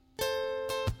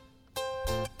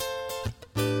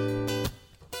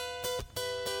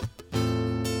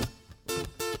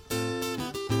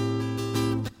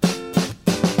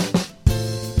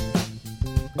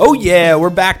Oh yeah,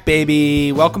 we're back,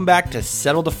 baby. Welcome back to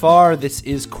Settled Afar. This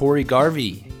is Corey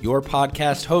Garvey, your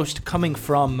podcast host, coming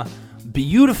from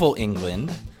beautiful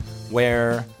England,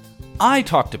 where I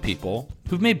talk to people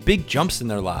who've made big jumps in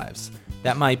their lives.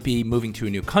 That might be moving to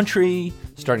a new country,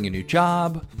 starting a new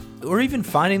job, or even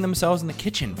finding themselves in the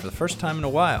kitchen for the first time in a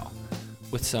while,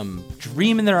 with some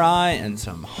dream in their eye and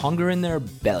some hunger in their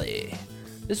belly.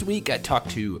 This week I talked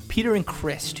to Peter and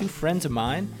Chris, two friends of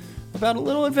mine, about a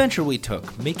little adventure we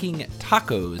took, making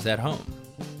tacos at home.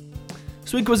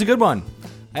 This week was a good one.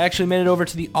 I actually made it over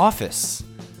to the office.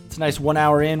 It's a nice 1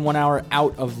 hour in, 1 hour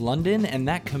out of London, and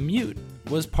that commute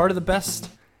was part of the best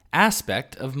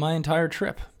aspect of my entire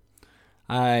trip.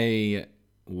 I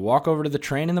walk over to the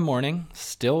train in the morning,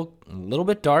 still a little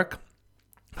bit dark,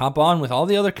 hop on with all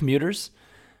the other commuters,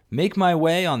 make my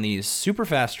way on these super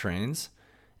fast trains,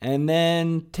 and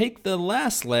then take the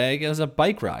last leg as a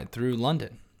bike ride through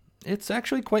London. It's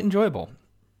actually quite enjoyable.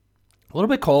 A little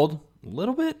bit cold, a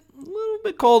little bit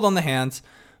cold on the hands,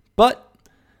 but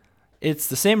it's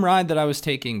the same ride that I was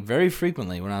taking very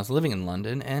frequently when I was living in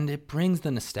London, and it brings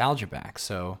the nostalgia back,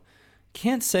 so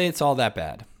can't say it's all that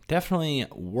bad. Definitely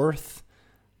worth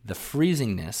the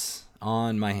freezingness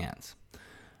on my hands.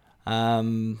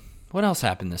 What else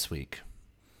happened this week?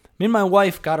 Me and my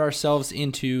wife got ourselves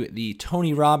into the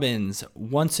Tony Robbins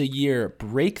once-a-year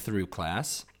breakthrough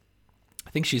class. I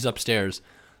think she's upstairs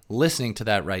listening to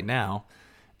that right now.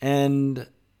 And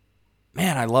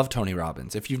man, I love Tony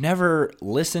Robbins. If you've never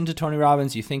listened to Tony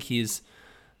Robbins, you think he's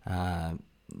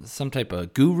some type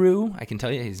of guru. I can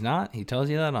tell you he's not. He tells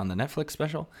you that on the Netflix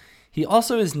special. He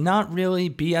also is not really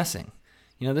BSing.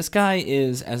 You know, this guy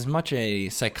is as much a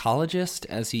psychologist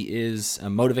as he is a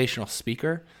motivational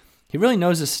speaker. He really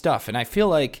knows his stuff. And I feel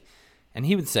like, and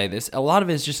he would say this, a lot of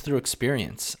it is just through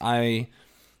experience. I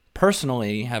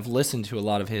personally have listened to a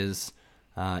lot of his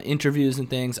interviews and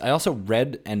things. I also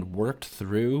read and worked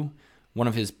through one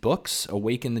of his books,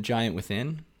 Awaken the Giant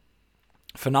Within.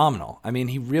 Phenomenal. I mean,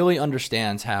 he really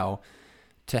understands how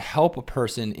to help a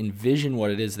person envision what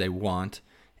it is they want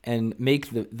and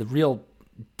make the real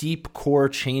deep core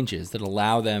changes that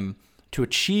allow them to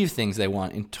achieve things they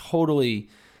want in totally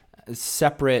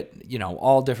separate,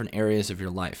 all different areas of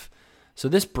your life. So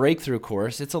this breakthrough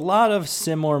course, it's a lot of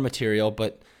similar material,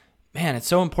 but man, it's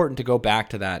so important to go back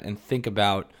to that and think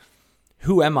about,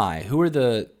 who am I? Who's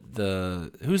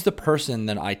the person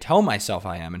that I tell myself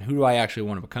I am, and who do I actually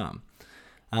want to become?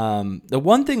 The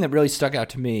one thing that really stuck out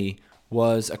to me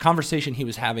was a conversation he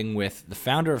was having with the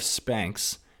founder of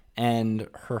Spanx and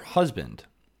her husband.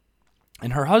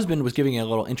 And her husband was giving a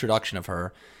little introduction of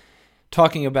her,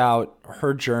 talking about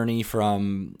her journey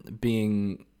from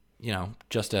being,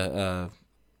 just a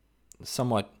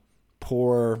somewhat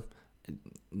poor,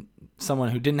 someone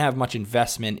who didn't have much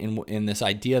investment in this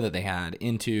idea that they had,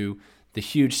 into the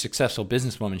huge successful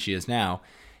businesswoman she is now.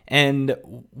 And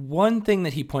one thing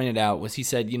that he pointed out was, he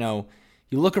said, you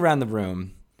look around the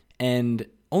room and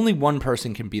only one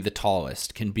person can be the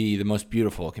tallest, can be the most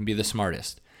beautiful, can be the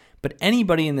smartest. But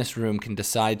anybody in this room can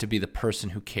decide to be the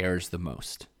person who cares the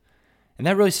most. And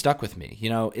that really stuck with me.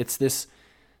 It's this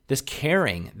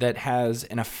caring that has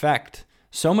an effect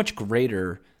so much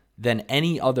greater than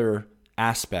any other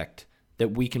aspect that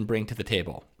we can bring to the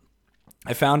table.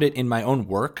 I found it in my own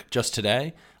work just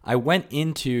today. I went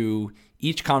into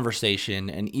each conversation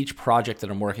and each project that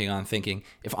I'm working on thinking,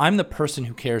 if I'm the person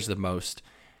who cares the most,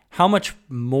 how much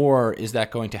more is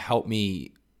that going to help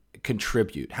me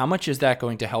contribute? How much is that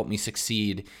going to help me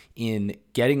succeed in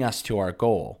getting us to our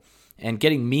goal and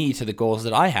getting me to the goals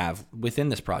that I have within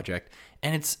this project?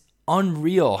 And it's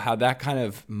unreal how that kind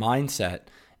of mindset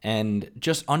and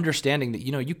just understanding that,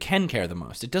 you can care the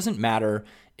most. It doesn't matter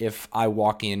if I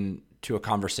walk into a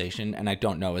conversation and I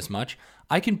don't know as much.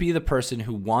 I can be the person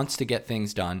who wants to get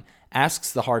things done,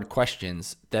 asks the hard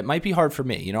questions that might be hard for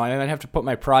me. I might have to put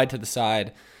my pride to the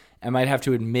side. I might have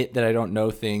to admit that I don't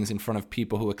know things in front of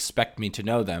people who expect me to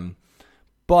know them.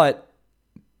 But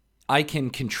I can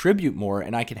contribute more,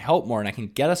 and I can help more, and I can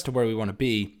get us to where we want to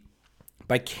be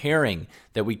by caring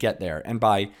that we get there, and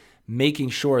by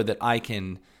making sure that I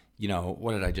can,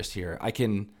 what did I just hear? I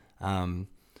can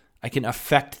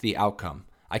affect the outcome.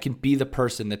 I can be the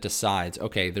person that decides,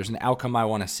 okay, there's an outcome I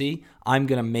want to see. I'm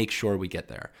going to make sure we get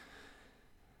there.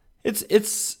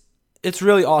 It's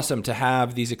really awesome to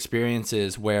have these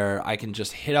experiences where I can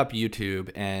just hit up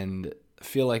YouTube and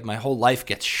feel like my whole life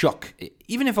gets shook,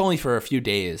 even if only for a few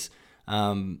days,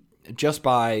 just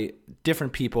by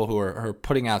different people who are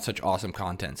putting out such awesome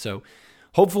content. So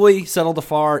hopefully Settled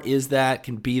Afar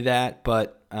can be that.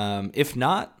 But if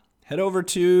not, head over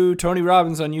to Tony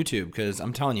Robbins on YouTube, because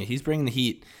I'm telling you, he's bringing the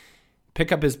heat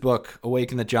pick up his book,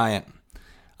 Awaken the Giant.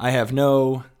 I have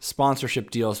no sponsorship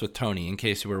deals with Tony, in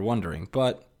case you were wondering,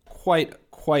 but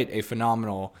quite a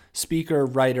phenomenal speaker,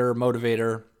 writer,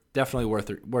 motivator.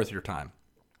 Definitely worth your time.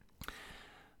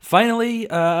 Finally,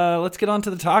 let's get on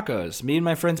to the tacos. Me and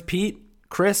my friends Pete,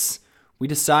 Chris, we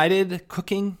decided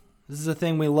cooking. This is a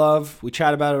thing we love. We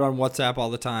chat about it on WhatsApp all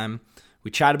the time.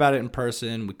 We chat about it in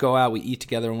person. We go out, we eat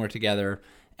together when we're together.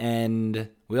 And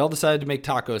we all decided to make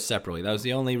tacos separately. That was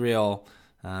the only real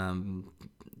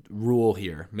rule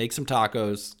here. Make some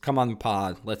tacos. Come on the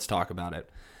pod. Let's talk about it.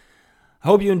 I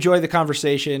hope you enjoy the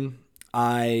conversation.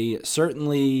 I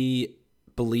certainly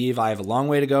believe I have a long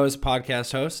way to go as a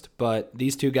podcast host, but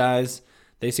these two guys,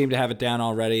 they seem to have it down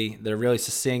already. They're really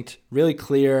succinct, really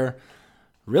clear,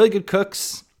 really good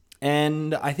cooks,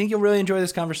 and I think you'll really enjoy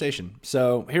this conversation.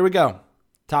 So here we go.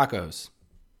 Tacos.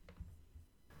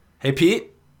 Hey,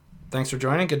 Pete. Thanks for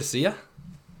joining. Good to see you.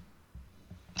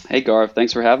 Hey, Garv.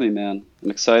 Thanks for having me, man.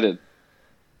 I'm excited.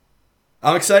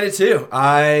 I'm excited, too.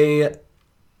 I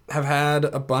have had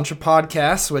a bunch of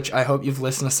podcasts, which I hope you've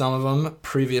listened to some of them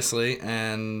previously,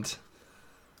 and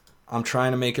I'm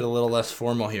trying to make it a little less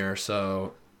formal here.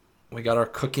 So we got our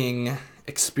cooking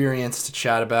experience to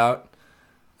chat about.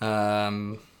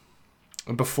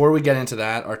 Before we get into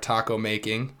that, our taco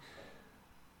making,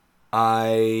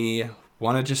 I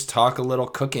want to just talk a little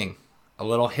cooking, a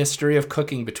little history of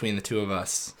cooking between the two of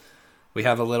us. We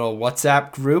have a little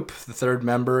WhatsApp group. The third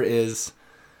member is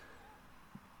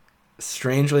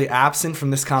strangely absent from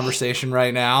this conversation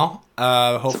right now.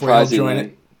 Hopefully he'll join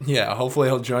it. Yeah, hopefully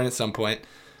he'll join at some point.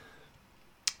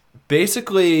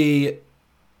 Basically,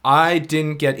 I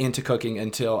didn't get into cooking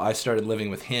until I started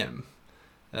living with him.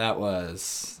 That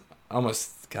was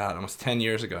almost 10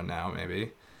 years ago now,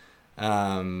 maybe.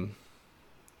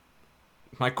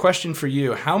 My question for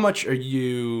you, how much are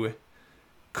you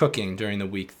cooking during the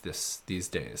week these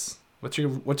days? What's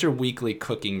your weekly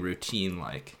cooking routine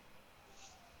like?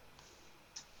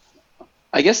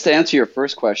 I guess to answer your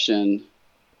first question,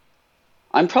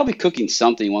 I'm probably cooking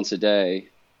something once a day,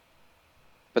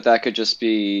 but that could just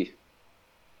be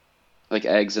like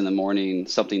eggs in the morning,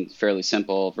 something fairly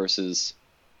simple versus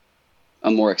a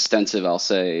more extensive, I'll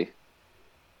say,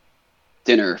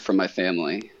 dinner for my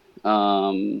family.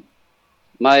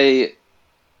 My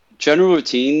general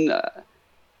routine,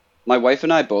 my wife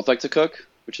and I both like to cook,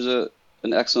 which is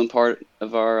an excellent part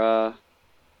of our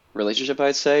relationship,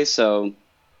 I'd say. So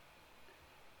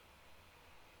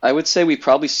I would say we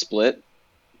probably split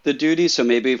the duty. So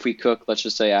maybe if we cook, let's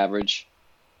just say average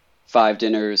 5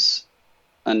 dinners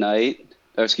a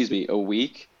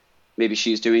week. Maybe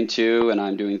she's doing 2 and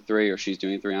I'm doing 3, or she's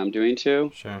doing 3, I'm doing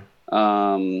 2. Sure.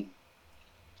 And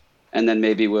then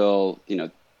maybe we'll,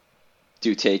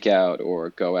 do takeout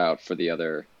or go out for the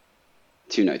other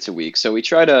 2 nights a week. So we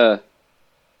try to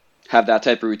have that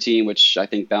type of routine, which I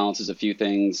think balances a few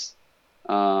things.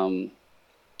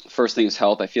 First thing is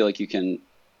health. I feel like you can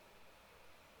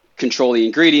control the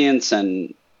ingredients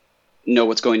and know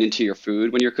what's going into your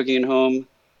food when you're cooking at home.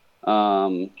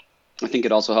 I think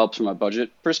it also helps from a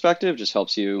budget perspective, just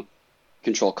helps you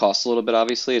control costs a little bit,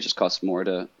 obviously. It just costs more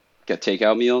to get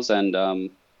takeout meals.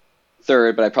 And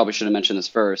third, but I probably should have mentioned this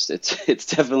first, it's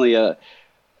definitely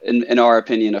in our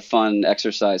opinion, a fun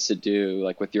exercise to do,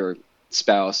 like with your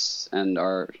spouse and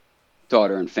our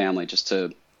daughter and family, just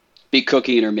to be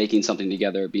cooking or making something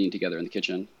together, being together in the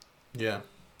kitchen. Yeah.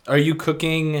 Are you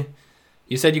cooking?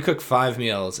 You said you cook 5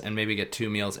 meals and maybe get 2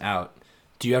 meals out.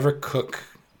 Do you ever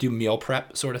do meal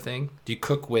prep sort of thing? Do you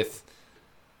cook with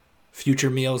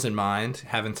future meals in mind,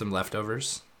 having some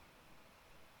leftovers?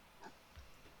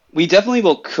 We definitely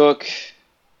will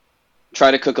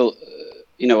try to cook,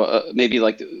 maybe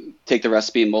like take the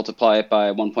recipe and multiply it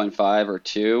by 1.5 or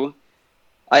 2.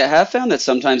 I have found that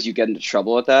sometimes you get into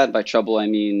trouble with that. By trouble, I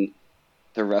mean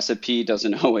the recipe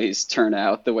doesn't always turn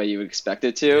out the way you would expect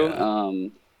it to. Yeah.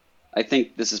 I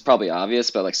think this is probably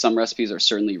obvious, but like some recipes are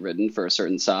certainly written for a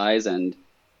certain size, and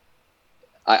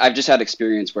I've just had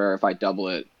experience where if I double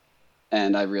it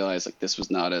and I realize like this was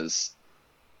not as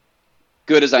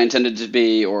good as I intended to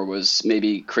be, or was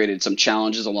maybe created some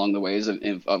challenges along the ways of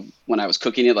when I was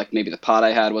cooking it, like maybe the pot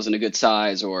I had wasn't a good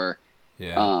size, or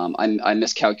I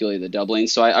miscalculated the doubling.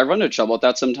 So I run into trouble with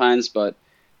that sometimes, but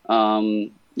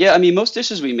most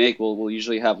dishes we make we'll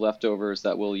usually have leftovers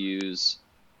that we'll use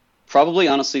probably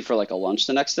honestly for like a lunch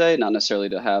the next day, not necessarily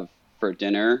to have for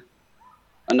dinner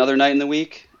another night in the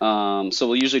week. So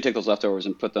we'll usually take those leftovers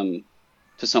and put them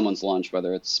to someone's lunch,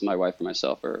 whether it's my wife or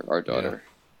myself or our daughter.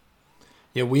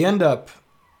 Yeah, we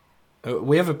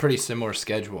have a pretty similar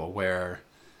schedule where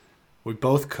we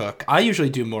both cook. I usually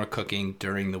do more cooking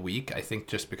during the week, I think,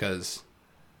 just because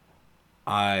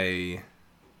my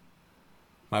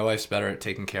wife's better at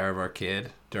taking care of our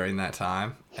kid during that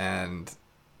time, and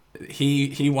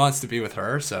he wants to be with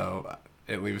her, so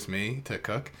it leaves me to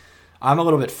cook. I'm a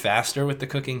little bit faster with the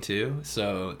cooking too,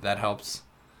 so that helps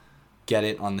get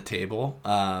it on the table.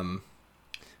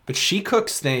 But she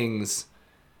cooks things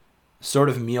sort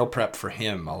of meal prep for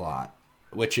him a lot,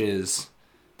 which is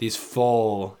these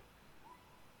full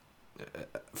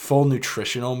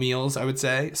nutritional meals, I would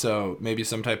say. So maybe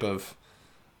some type of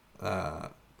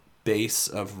base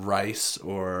of rice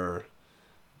or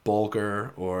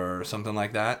bulgur or something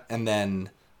like that, and then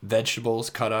vegetables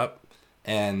cut up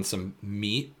and some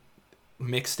meat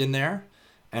mixed in there,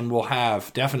 and we'll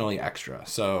have definitely extra.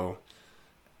 So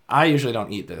I usually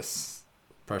don't eat this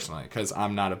personally because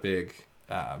I'm not a big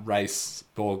rice,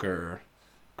 bulgur,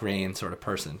 grain sort of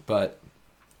person, but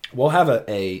we'll have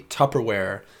a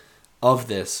Tupperware of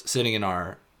this sitting in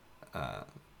our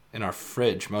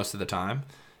fridge most of the time,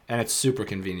 and it's super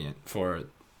convenient for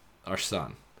our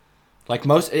son. Like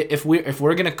if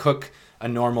we're gonna cook a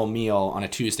normal meal on a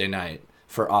Tuesday night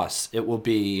for us, it will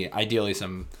be ideally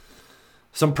some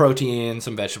protein,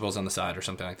 some vegetables on the side or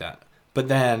something like that. But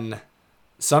then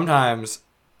sometimes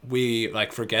we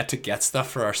like forget to get stuff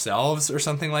for ourselves or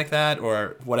something like that,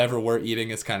 or whatever we're eating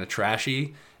is kind of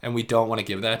trashy and we don't want to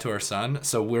give that to our son.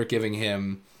 So we're giving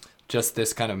him just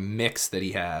this kind of mix that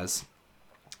he has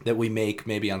that we make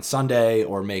maybe on Sunday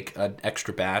or make an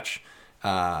extra batch.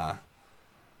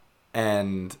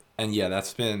 And yeah,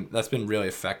 that's been really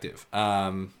effective.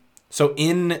 So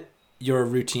in your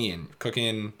routine,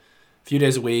 cooking a few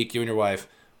days a week, you and your wife,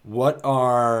 what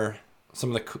are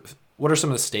some of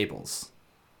the staples?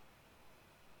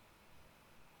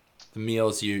 The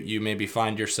meals you maybe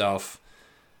find yourself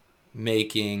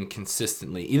making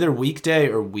consistently, either weekday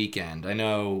or weekend. I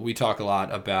know we talk a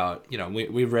lot about,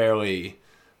 we rarely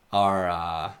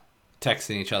are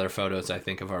texting each other photos, I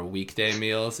think, of our weekday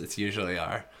meals. It's usually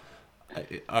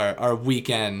our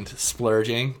weekend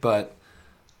splurging, but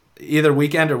either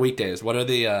weekend or weekdays, what are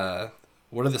the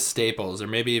staples, or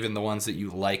maybe even the ones that you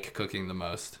like cooking the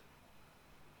most?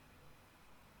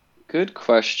 Good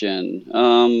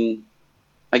question.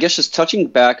 I guess just touching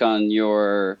back on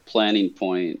your planning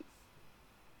point,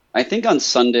 I think on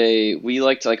Sunday we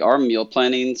like our meal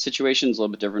planning situation is a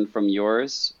little bit different from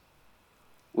yours.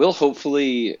 We'll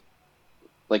hopefully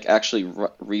like actually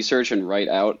research and write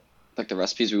out like the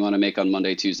recipes we want to make on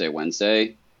Monday, Tuesday, Wednesday,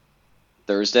 Oh,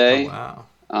 Thursday. wow.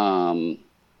 And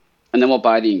then we'll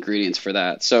buy the ingredients for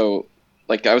that. So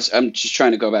like I'm just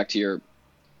trying to go back to your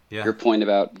Yeah. point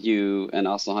about you and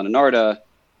Aslan and Narda.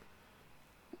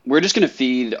 We're just gonna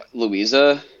feed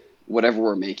Louisa whatever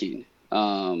we're making.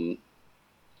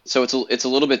 So it's a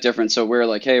little bit different. So we're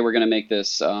like, hey, we're gonna make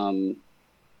this. Like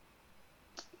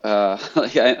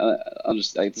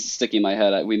this is sticking in my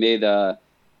head. We made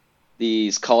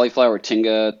these cauliflower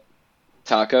tinga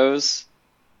tacos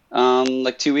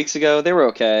like 2 weeks ago. They were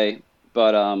okay,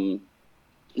 but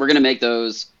we're gonna make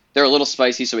those. They're a little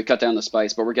spicy, so we cut down the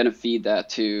spice, but we're gonna feed that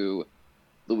to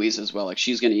Louisa as well. Like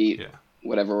she's gonna eat Yeah.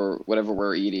 whatever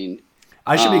we're eating.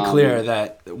 I should be clear Um,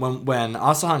 that when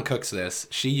Asahan cooks this,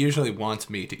 she usually wants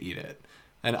me to eat it,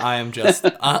 and I am just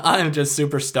I am just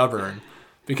super stubborn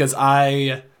because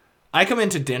I come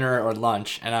into dinner or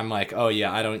lunch and I'm like, oh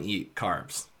yeah, I don't eat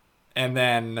carbs, and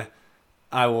then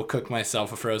I will cook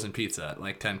myself a frozen pizza at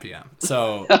like 10 p.m.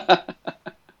 So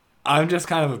I'm just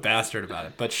kind of a bastard about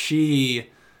it, but she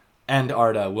and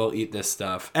Arda will eat this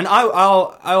stuff, and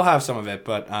I'll have some of it,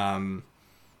 but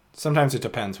sometimes it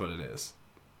depends what it is.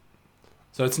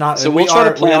 So it's not. so We we'll try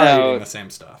to are plan eating the out. same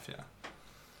stuff. Yeah.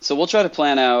 So we'll try to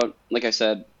plan out. Like I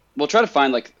said, we'll try to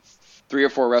find like 3 or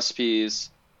 4 recipes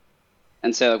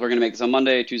and say like we're gonna make this on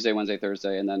Monday, Tuesday, Wednesday,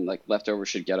 Thursday, and then like leftover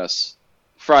should get us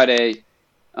Friday.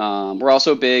 We're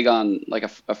also big on like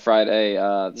a Friday.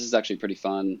 This is actually pretty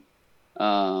fun.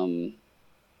 Um,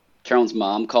 Carolyn's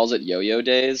mom calls it yo-yo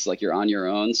days, like you're on your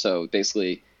own. So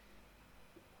basically,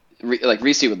 like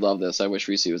Reese would love this. I wish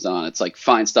Reese was on. It's like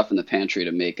find stuff in the pantry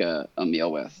to make a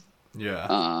meal with. Yeah.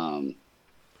 Um,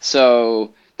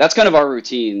 so that's kind of our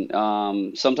routine.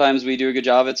 Sometimes we do a good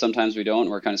job of it. Sometimes we don't.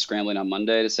 We're kind of scrambling on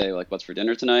Monday to say like what's for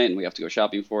dinner tonight, and we have to go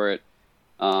shopping for it.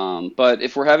 But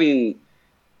if we're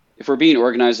being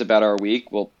organized about our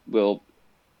week, we'll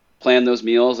plan those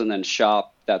meals and then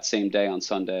shop that same day on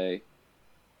Sunday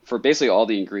for basically all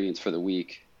the ingredients for the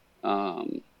week,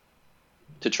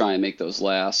 to try and make those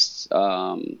last.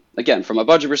 Again, from a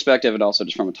budget perspective and also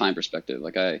just from a time perspective.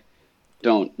 Like I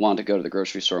don't want to go to the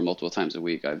grocery store multiple times a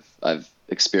week. I've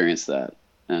experienced that,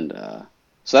 and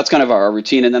so that's kind of our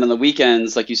routine. And then on the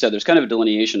weekends, like you said, there's kind of a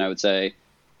delineation. I would say,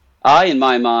 in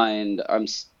my mind, I'm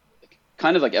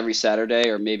kind of like every Saturday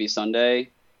or maybe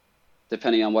Sunday,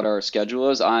 depending on what our schedule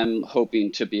is, I'm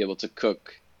hoping to be able to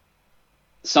cook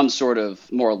some sort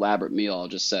of more elaborate meal, I'll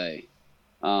just say.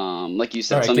 Like you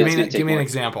All said, right, something that's going to give take me an more.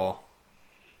 example.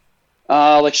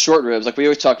 Like short ribs. Like we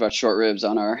always talk about short ribs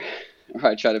on our, or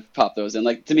I try to pop those in.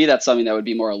 Like to me, that's something that would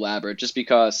be more elaborate, just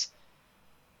because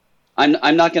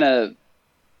I'm not gonna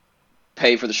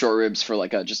pay for the short ribs for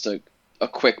like a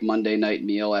quick Monday night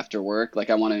meal after work. Like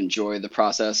I want to enjoy the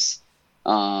process.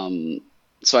 Um,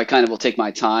 so I kind of will take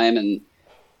my time and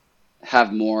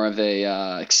have more of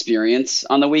a experience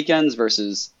on the weekends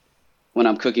versus when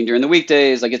I'm cooking during the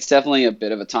weekdays. Like it's definitely a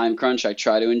bit of a time crunch. I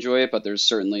try to enjoy it, but there's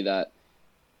certainly that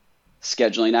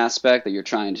scheduling aspect that you're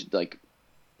trying to like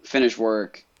finish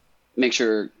work, make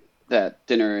sure that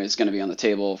dinner is going to be on the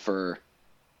table for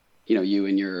you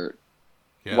and your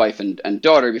Yeah. wife and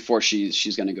daughter before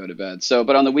she's going to go to bed. So,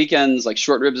 but on the weekends, like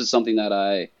short ribs is something that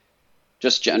I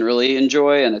just generally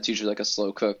enjoy, and it's usually like a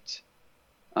slow cooked,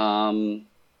 um,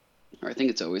 or I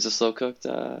think it's always a slow cooked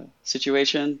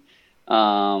situation.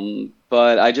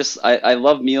 But I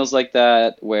love meals like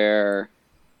that where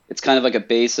it's kind of like a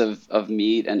base of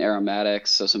meat and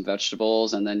aromatics, so some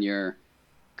vegetables, and then you're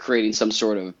creating some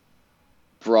sort of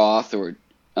broth or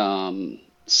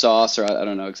sauce, or I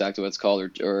don't know exactly what it's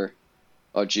called, or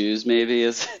au jus maybe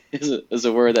is is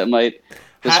a word that might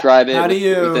describe it How do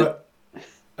with you it.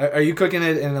 are you cooking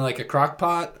it in like a crock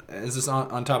pot? Is this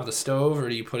on top of the stove or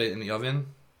do you put it in the oven?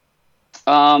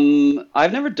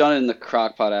 I've never done it in the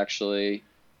crock pot actually.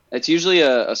 It's usually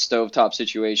a stovetop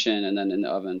situation and then in the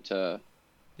oven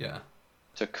Yeah.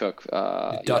 to cook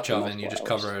The Dutch for oven, you multiple just hours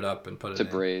cover it up and put it to in.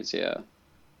 braise, yeah.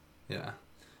 Yeah.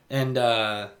 And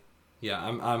yeah,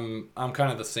 I'm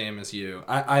kind of the same as you.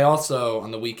 I also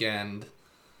on the weekend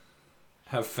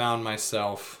have found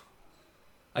myself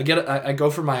I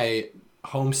go for my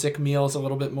homesick meals a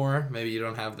little bit more. Maybe you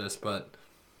don't have this, but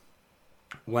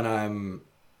when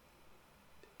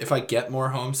if I get more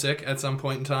homesick at some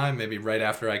point in time, maybe right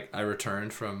after I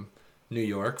returned from New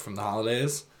York from the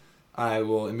holidays, I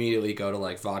will immediately go to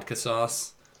like vodka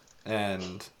sauce,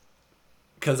 and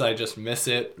because I just miss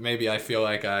it, maybe I feel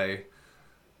like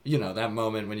that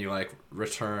moment when you like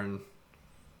return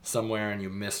somewhere and you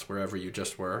miss wherever you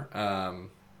just were.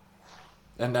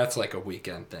 And that's like a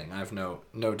weekend thing. I have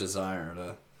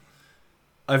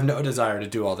no desire to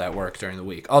do all that work during the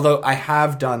week. Although I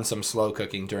have done some slow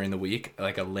cooking during the week,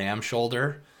 like a lamb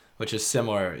shoulder, which is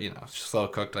similar, slow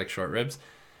cooked like short ribs.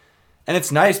 And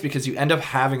it's nice because you end up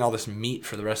having all this meat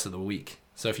for the rest of the week.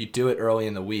 So if you do it early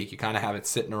in the week, you kind of have it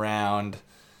sitting around.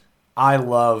 I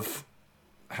love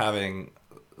having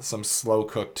some slow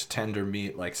cooked tender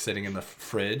meat like sitting in the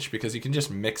fridge because you can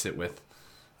just mix it with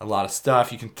a lot of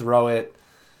stuff. You can throw it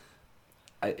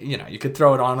you could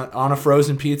throw it on a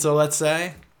frozen pizza, let's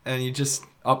say, and you just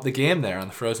up the game there on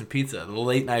the frozen pizza. The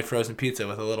late night frozen pizza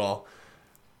with a little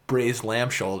braised lamb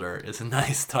shoulder is a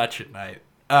nice touch at night.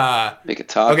 Make a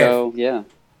Okay, taco, yeah.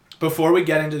 before we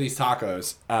get into these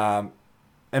tacos, and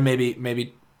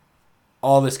maybe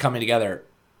all this coming together,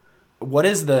 what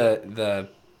is the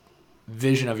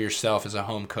vision of yourself as a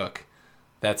home cook?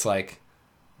 That's like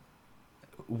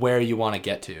where you want to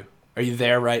get to. Are you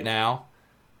there right now?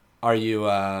 Are you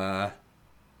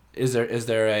is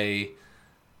there a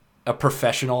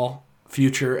professional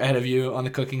future ahead of you on the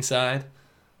cooking side,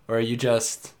 or are you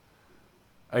just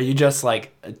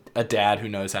like a dad who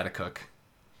knows how to cook?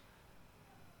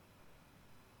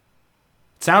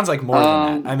 It sounds like more than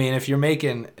that. I Um, mean, if you're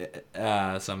making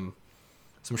some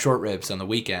short ribs on the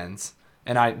weekends,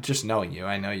 and I just knowing you,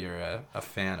 I know you're a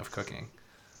fan of cooking.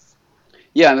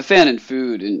 yeah, I'm a fan in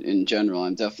food in general.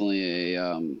 I'm definitely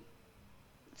a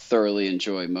thoroughly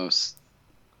enjoy most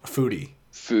A foodie.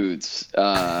 foods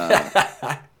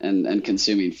and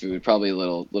consuming food, probably a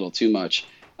little too much.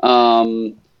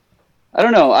 Um, I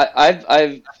don't know.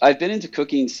 I've been into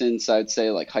cooking since I'd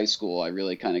say like high school. I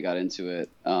really kind of got into it,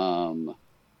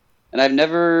 and I've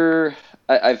never.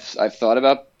 I've thought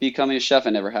about becoming a chef. I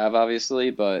never have,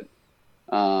 obviously, but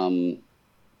um,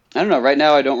 I don't know. Right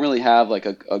now, I don't really have like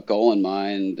a goal in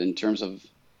mind in terms of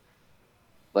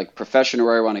like profession or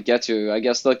where I want to get to. I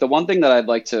guess like the one thing that I'd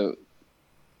like to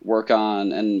work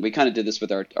on, and we kind of did this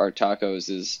with our tacos,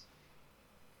 is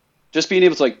just being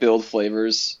able to like build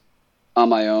flavors on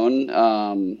my own.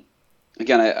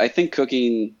 Again, I think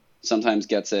cooking sometimes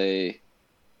gets a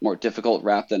more difficult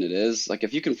rap than it is. Like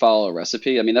if you can follow a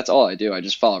recipe, I mean that's all I do. I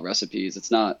just follow recipes.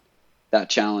 It's not that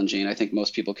challenging. I think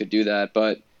most people could do that,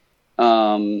 but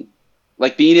um,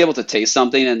 like being able to taste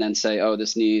something and then say, oh,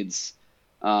 this needs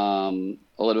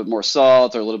a little bit more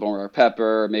salt or a little bit more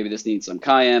pepper. Maybe this needs some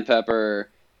cayenne pepper.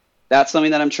 that's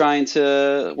something that I'm trying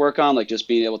to work on, like just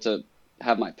being able to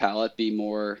have my palate be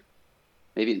more,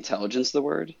 maybe intelligence the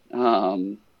word,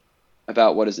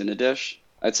 about what is in a dish.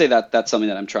 I'd say that that's something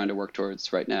that I'm trying to work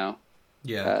towards right now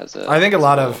Yeah. as I think a as a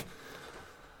lot goal. of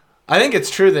I think it's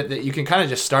true that you can kind of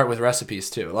just start with recipes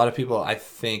too. A lot of people, I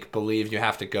think, believe you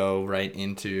have to go right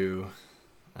into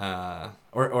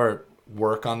or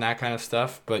work on that kind of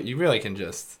stuff, but you really can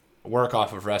just work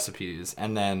off of recipes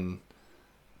and then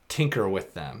tinker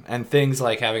with them. And things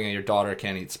like having your daughter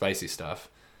can't eat spicy stuff.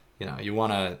 You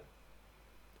want to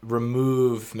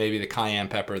remove maybe the cayenne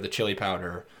pepper, the chili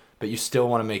powder, but you still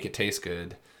want to make it taste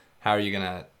good. How are you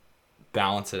gonna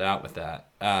balance it out with that?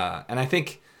 And I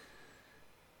think,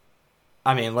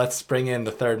 I mean, let's bring in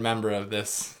the third member of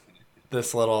this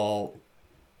little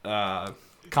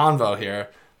convo here,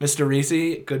 Mr.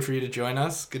 Reese. Good for you to join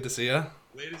us. Good to see you.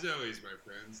 Late as always, my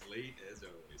friends. Late as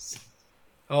always.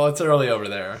 Oh, it's early over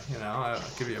there. I'll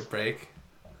give you a break.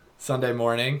 Sunday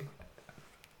morning. There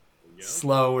you go.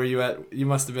 Slow. Were you at? You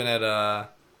must have been at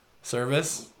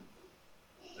service,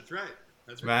 That's right.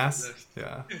 That's right. mass.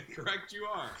 Yeah. Correct you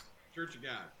are. Church of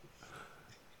God.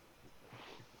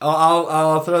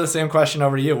 I'll throw the same question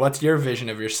over to you. What's your vision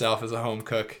of yourself as a home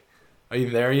cook? Are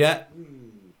you there yet?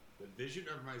 The vision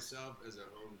of myself as a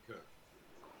home cook.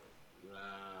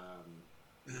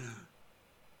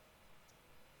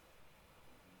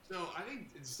 So I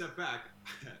think, to step back,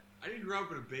 I didn't grow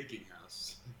up in a baking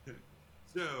house.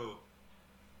 So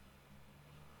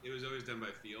it was always done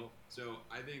by feel. So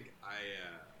I think I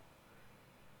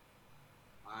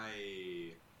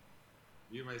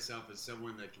view myself as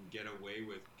someone that can get away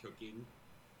with cooking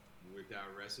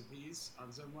without recipes on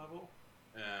some level.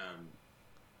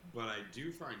 But I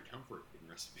do find comfort in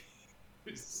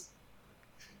recipes.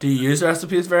 Do you use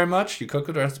recipes very much? You cook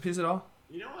with recipes at all?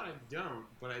 You know what? I don't,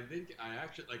 but I think I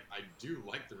actually I do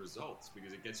like the results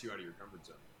because it gets you out of your comfort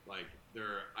zone.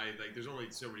 There's only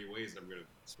so many ways that I'm gonna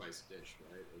spice a dish,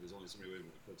 right? Or there's only so many ways I'm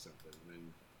gonna cook something, and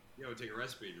then take a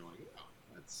recipe and you're like, oh,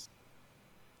 that's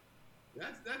an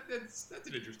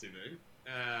interesting thing.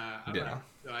 I don't know.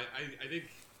 So I think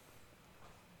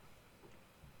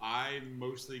I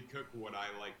mostly cook what I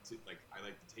like to I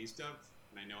like the taste of,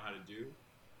 and I know how to do.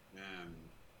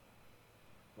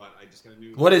 But I just gotta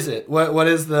do. What is it? What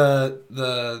is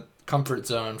the comfort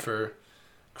zone for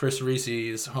Chris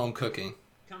Reese's home cooking?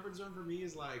 Comfort zone for me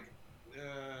is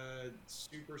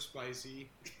super spicy,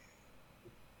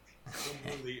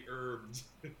 overly herbed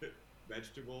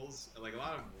vegetables, like a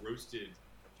lot of roasted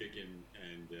chicken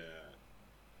and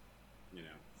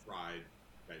fried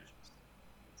veggies.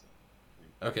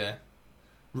 Okay.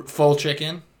 Full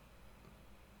chicken?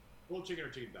 Full chicken or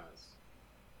chicken thighs.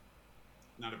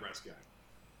 Not a breast guy.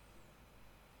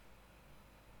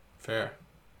 Fair.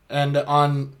 And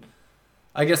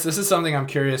I guess this is something I'm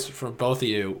curious for both of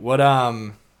you.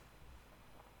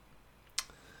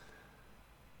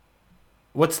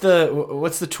 What's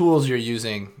the tools you're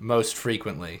using most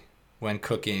frequently when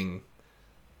cooking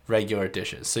regular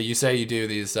dishes? So you say you do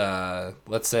these,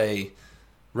 let's say,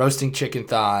 roasting chicken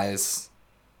thighs,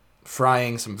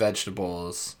 frying some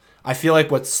vegetables. I feel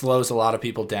like what slows a lot of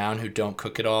people down who don't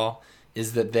cook at all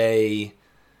is that they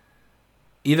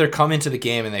either come into the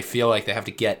game and they feel like they have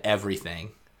to get everything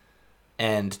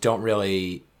and don't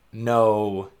really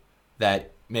know that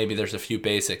maybe there's a few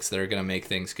basics that are going to make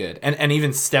things good. And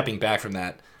even stepping back from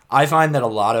that, I find that a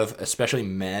lot of, especially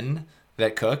men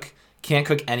that cook, can't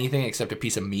cook anything except a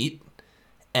piece of meat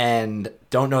and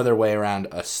don't know their way around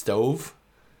a stove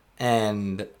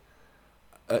and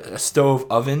a stove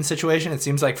oven situation. It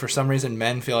seems like for some reason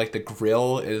men feel like the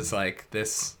grill is like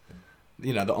this,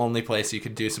 the only place you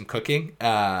could do some cooking.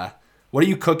 What are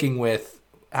you cooking with?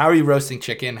 How are you roasting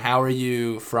chicken? How are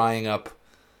you frying up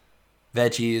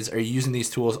veggies? Are you using these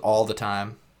tools all the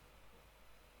time?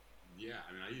 Yeah,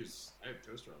 I mean, I have a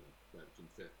toaster oven that can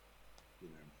fit,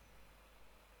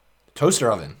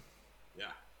 Toaster oven. Yeah,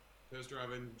 toaster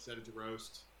oven, set it to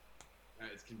roast.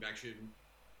 It's convection,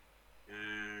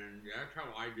 and that's how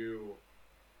I do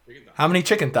chicken thighs. How many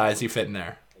chicken thighs do you fit in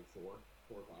there? Like four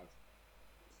or five.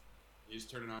 You just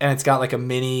turn it on. And it's got like a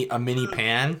mini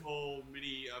pan. Whole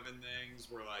mini oven things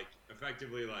where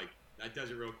effectively that does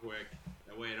it real quick.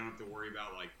 That way I don't have to worry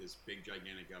about this big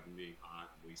gigantic oven being hot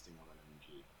and wasting all that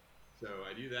energy. So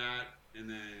I do that, and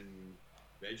then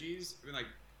veggies. I mean,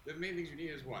 the main things you need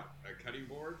is what? A cutting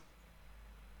board,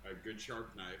 a good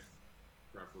sharp knife,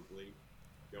 preferably.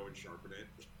 Go and sharpen it,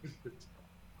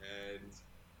 and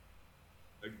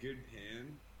a good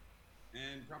pan,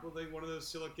 and probably one of those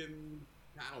silicon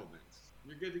paddle things.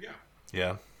 You're good to go.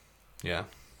 Yeah. Yeah.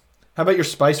 How about your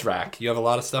spice rack? You have a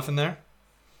lot of stuff in there?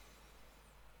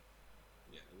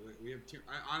 Yeah, we We have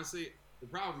honestly, the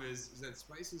problem is that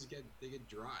spices get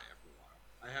dry after a while.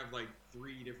 I have like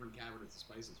 3 different cabinets of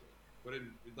spices here, but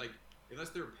like unless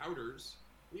they're powders,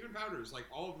 even powders, like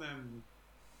all of them,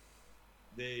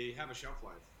 they have a shelf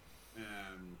life.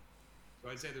 So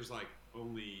I'd say there's like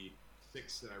only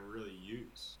 6 that I really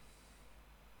use.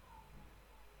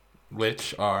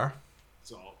 Which are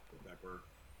Salt, pepper,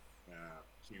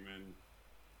 cumin,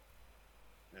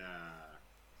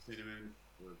 cinnamon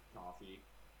for coffee,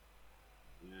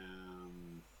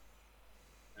 and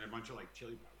a bunch of like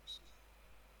chili powders.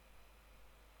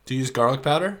 do you use garlic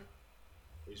powder?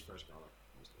 I use fresh garlic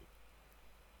mostly,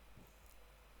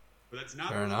 but that's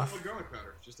not Fair enough. garlic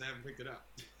powder. Just I haven't picked it up.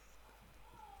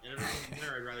 And if I'm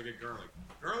there, I'd rather get garlic.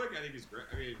 Garlic, I think is great.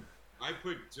 I mean,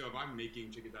 so if I'm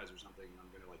making chicken thighs or something, and I'm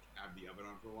gonna like have the oven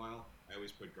on for a while, I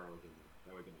always put garlic in there.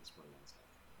 That way, they don't spread on stuff.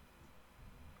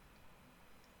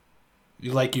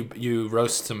 You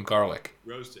roast some garlic.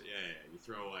 Roast it, yeah. You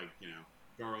throw like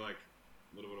garlic,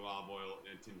 a little bit of olive oil,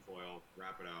 and tin foil.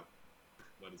 Wrap it up,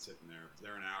 let it sit in there. If it's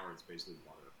there an hour, it's basically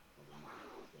water.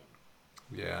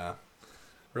 Yeah,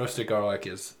 roasted garlic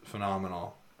is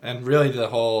phenomenal, and really the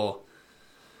whole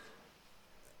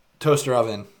toaster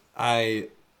oven. I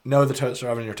know the toaster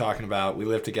oven you're talking about. We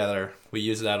live together. We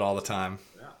use that all the time.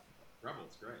 Yeah, Rebel,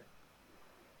 it's great.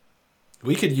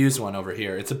 We could use one over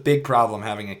here. It's a big problem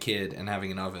having a kid and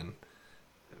having an oven,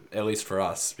 at least for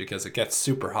us, because it gets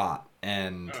super hot,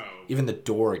 and even the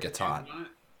door gets hot.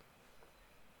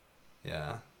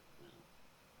 Yeah.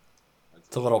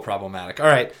 It's a little problematic. All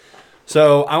right.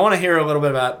 So I want to hear a little bit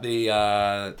about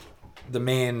the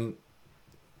main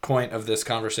point of this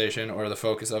conversation, or the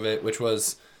focus of it, which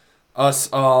was us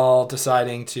all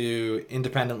deciding to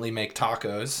independently make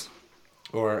tacos,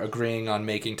 or agreeing on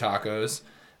making tacos.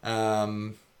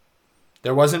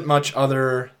 There wasn't much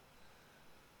other,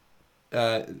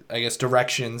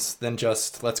 directions than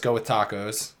just let's go with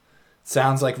tacos.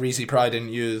 Sounds like Reese probably didn't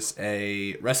use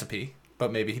a recipe,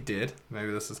 but maybe he did.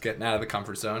 Maybe this is getting out of the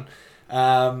comfort zone.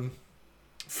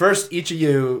 First, each of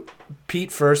you,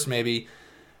 Pete first maybe.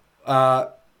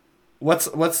 What's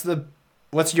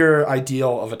your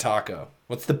ideal of a taco?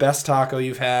 What's the best taco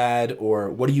you've had, or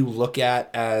what do you look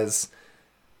at as,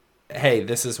 hey,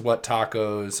 this is what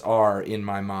tacos are in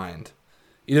my mind?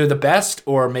 Either the best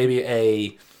or maybe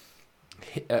a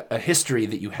history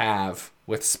that you have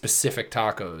with specific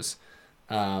tacos,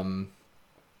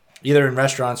 either in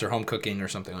restaurants or home cooking or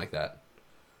something like that.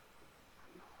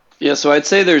 Yeah, so I'd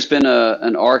say there's been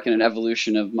an arc and an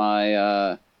evolution of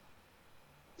my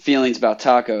feelings about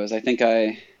tacos. I think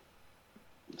I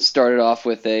started off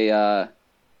with a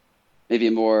maybe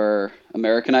a more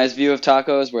Americanized view of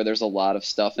tacos, where there's a lot of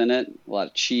stuff in it, a lot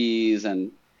of cheese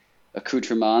and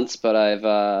accoutrements. But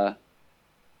I've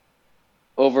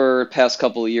over the past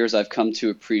couple of years, I've come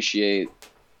to appreciate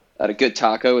that a good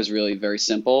taco is really very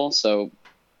simple. So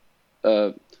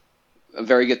a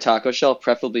very good taco shell,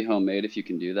 preferably homemade if you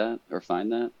can do that or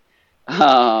find that.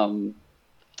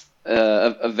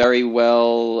 A very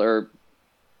well or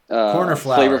corn or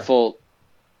flour? flavorful.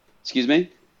 Excuse me?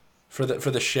 For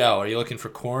the shell, are you looking for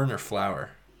corn or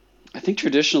flour? I think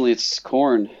traditionally it's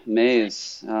corn,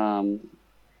 maize.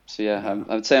 So yeah,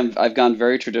 I would say I've gone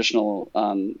very traditional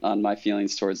on my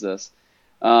feelings towards this.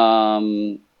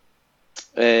 A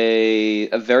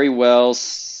very well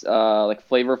like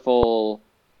flavorful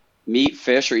meat,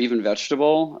 fish, or even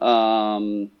vegetable.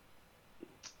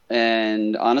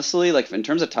 And honestly, like in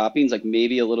terms of toppings, like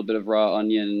maybe a little bit of raw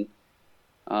onion,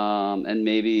 and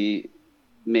maybe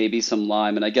some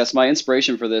lime. And I guess my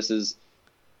inspiration for this is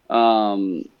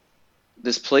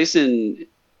this place in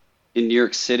New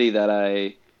York City that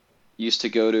I used to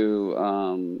go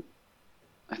to.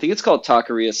 I think it's called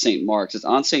Taqueria St. Mark's. It's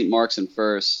on St. Mark's and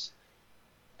First,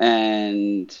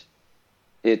 and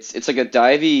it's like a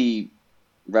divey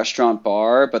restaurant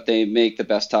bar, but they make the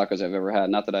best tacos I've ever had.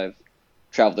 Not that I've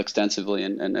traveled extensively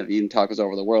and have eaten tacos all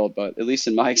over the world, but at least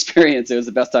in my experience, it was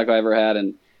the best taco I ever had.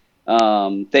 And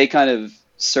they kind of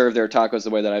serve their tacos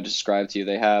the way that I described to you.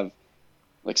 They have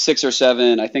like 6 or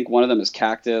 7. I think one of them is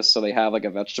cactus, so they have like a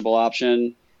vegetable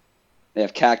option. They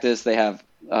have cactus. They have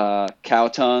cow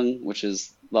tongue, which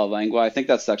is la lengua. I think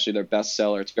that's actually their best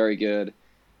seller. It's very good.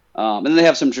 And then they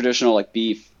have some traditional like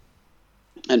beef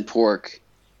and pork.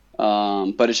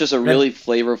 But it's just a really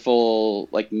flavorful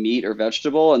like meat or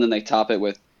vegetable, and then they top it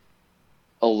with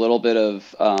a little bit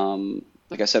of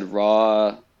like I said,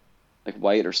 raw like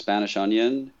white or Spanish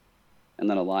onion, and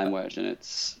then a lime wedge. And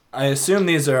I assume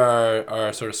these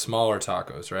are sort of smaller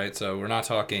tacos, right? So we're not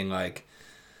talking like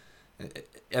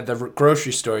at the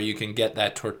grocery store you can get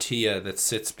that tortilla that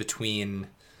sits between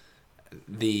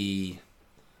the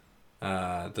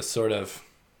the sort of,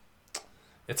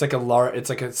 it's like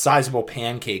a sizable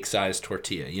pancake sized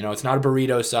tortilla. You know, it's not a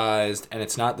burrito sized, and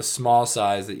it's not the small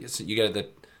size that you get at the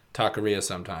taqueria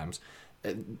sometimes.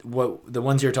 What the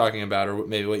ones you're talking about, or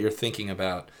maybe what you're thinking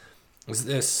about, is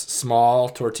this small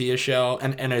tortilla shell,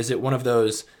 and is it one of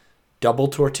those double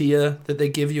tortilla that they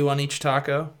give you on each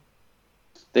taco?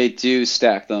 They do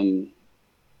stack them.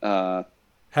 How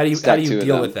do you Stack two of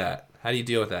deal them. with that? How do you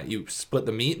deal with that? You split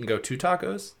the meat and go 2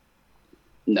 tacos?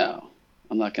 No,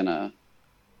 I'm not gonna.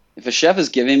 If a chef is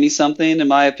giving me something, in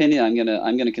my opinion,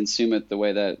 I'm gonna consume it the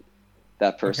way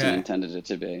that person Okay. intended it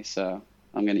to be. So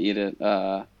I'm gonna eat it,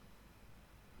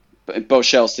 both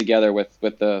shells together with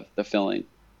the filling.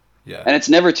 Yeah. And it's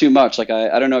never too much. Like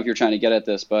I don't know if you're trying to get at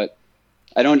this, but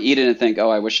I don't eat it and think, oh,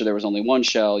 I wish there was only one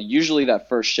shell. Usually that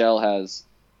first shell has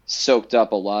soaked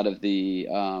up a lot of the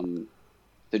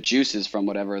juices from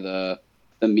whatever the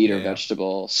meat or Yeah.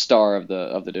 vegetable star of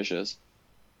the dish is.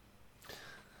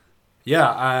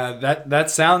 Yeah, that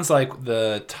sounds like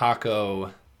the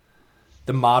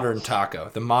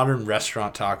modern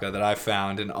restaurant taco that I've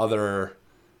found in other,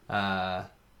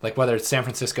 like whether it's San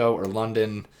Francisco or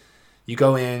London. You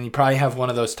go in, you probably have one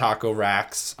of those taco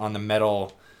racks on the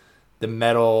metal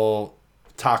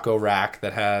taco rack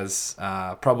that has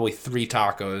probably 3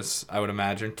 tacos, I would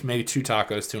imagine, maybe 2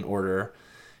 tacos to an order.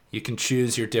 You can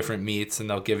choose your different meats, and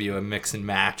they'll give you a mix and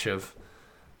match of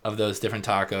those different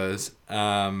tacos.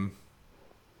 How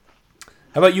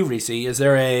about you, Reese? Is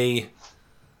there an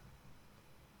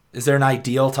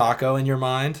ideal taco in your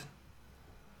mind?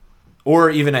 Or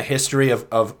even a history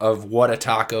of what a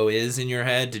taco is in your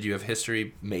head? Did you have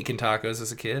history making tacos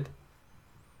as a kid?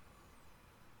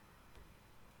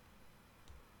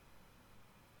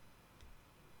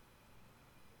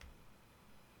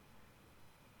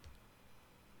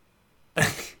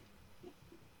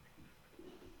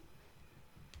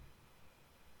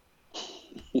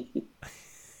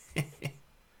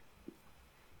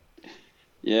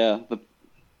 Yeah,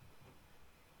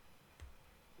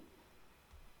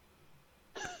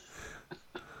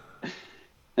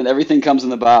 and everything comes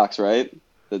in the box, right?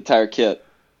 The entire kit.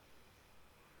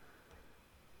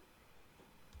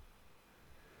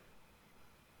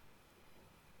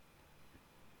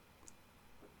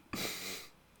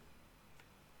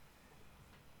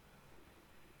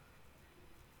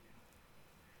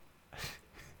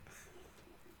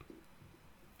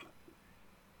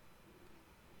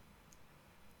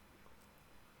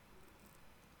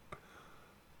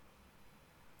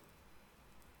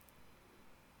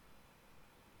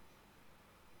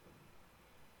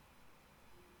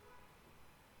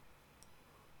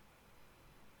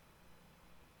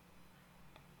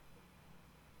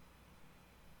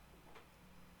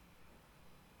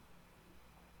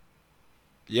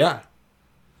 Yeah.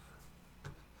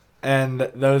 And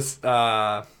those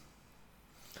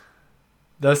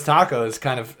tacos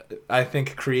kind of, I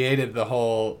think, created the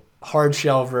whole hard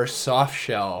shell versus soft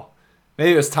shell.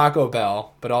 Maybe it was Taco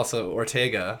Bell, but also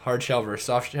Ortega, hard shell versus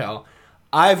soft shell.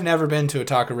 I've never been to a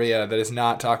taqueria that is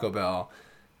not Taco Bell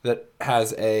that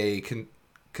has a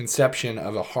conception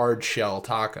of a hard shell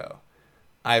taco.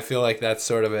 I feel like that's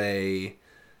sort of a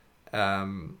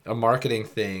marketing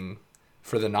thing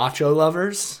for the nacho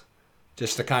lovers,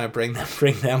 just to kind of bring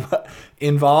them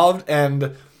involved.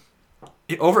 And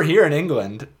over here in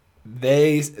England,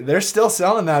 they're still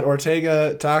selling that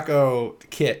Ortega taco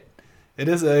kit. It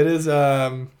is you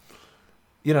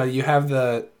have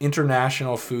the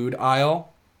international food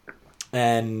aisle,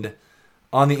 and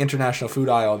on the international food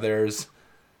aisle there's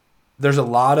a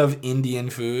lot of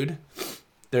Indian food.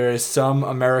 There is some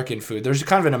American food. There's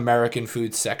kind of an American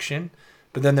food section,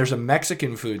 but then there's a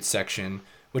Mexican food section,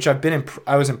 which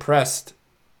I was impressed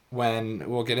when,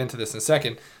 we'll get into this in a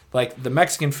second. Like, the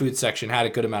Mexican food section had a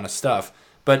good amount of stuff,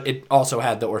 but it also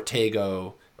had the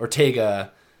Ortega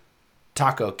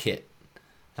taco kit,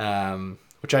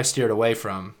 which I steered away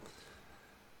from,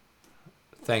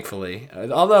 thankfully.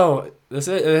 Although this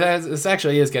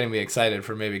actually is getting me excited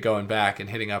for maybe going back and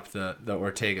hitting up the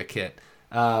Ortega kit.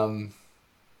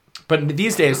 But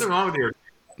these days,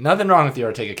 nothing wrong with the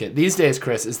Ortega kit. These days,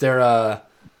 Chris, do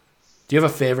you have a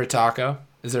favorite taco?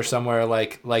 Is there somewhere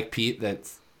like Pete that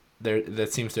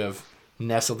seems to have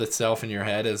nestled itself in your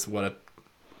head as what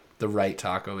the right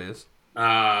taco is?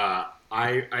 I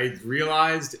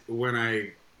realized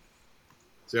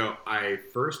so I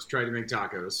first tried to make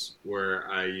tacos where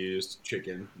I used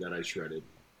chicken that I shredded.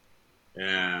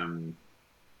 And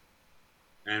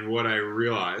what I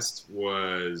realized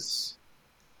was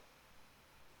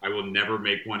I will never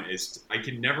make one I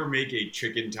can never make a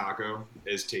chicken taco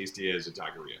as tasty as a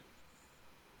taqueria,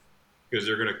 because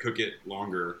they're going to cook it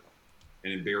longer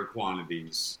and in bigger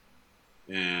quantities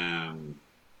than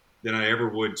I ever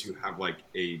would to have like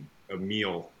a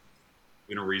meal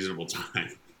in a reasonable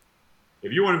time.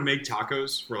 If you want to make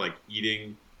tacos for like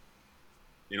eating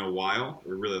in a while,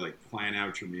 or really like plan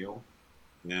out your meal,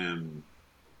 then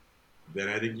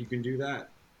I think you can do that.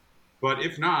 But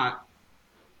if not,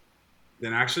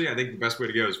 then actually I think the best way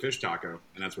to go is fish taco,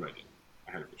 and that's what I did.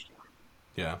 I had a fish taco.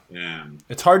 Yeah.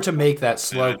 It's hard to make that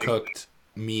slow cooked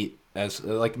meat as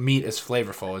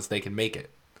flavorful as they can make it.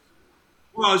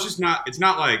 Well, it's not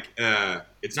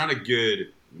a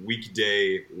good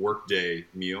weekday workday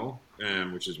meal,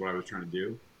 which is what I was trying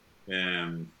to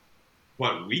do.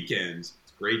 But weekends,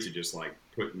 it's great to just like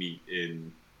put meat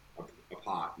in a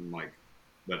pot and like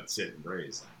let it sit and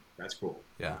braise. That's cool.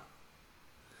 Yeah.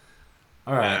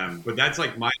 All right. But that's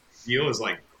like my deal is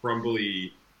like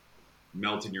crumbly,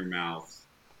 melt in your mouth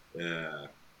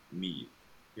meat.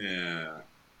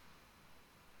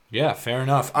 Yeah, fair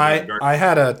enough. I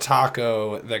had a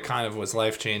taco that kind of was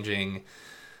life-changing.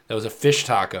 That was a fish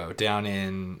taco down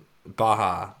in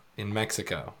Baja in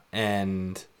Mexico.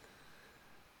 And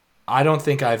I don't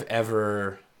think I've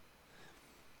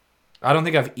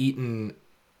eaten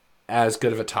as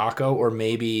good of a taco, or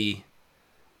maybe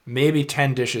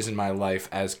 10 dishes in my life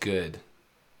have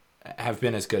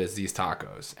been as good as these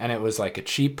tacos. And it was like a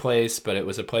cheap place, but it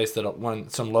was a place that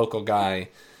some local guy,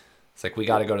 it's like, we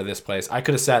got to go to this place. I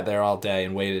could have sat there all day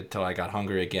and waited till I got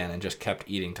hungry again and just kept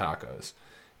eating tacos.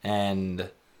 And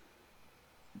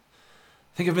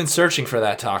I think I've been searching for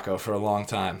that taco for a long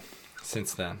time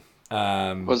since then.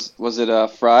 Was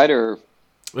it fried or?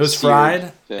 It was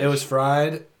fried. Fish? It was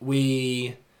fried.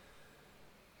 They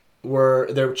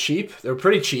were cheap. They were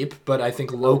pretty cheap, but I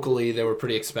think locally they were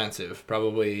pretty expensive.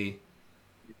 Probably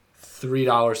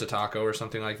 $3 a taco or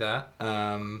something like that.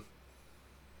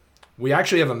 We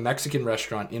actually have a Mexican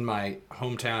restaurant in my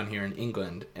hometown here in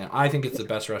England, and I think it's the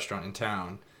best restaurant in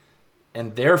town.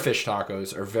 And their fish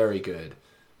tacos are very good,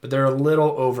 but they're a little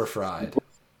over-fried.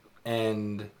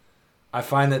 And I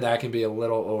find that can be a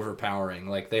little overpowering.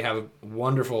 Like, they have a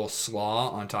wonderful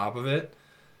slaw on top of it,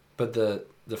 but the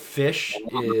fish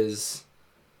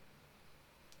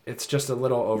it's just a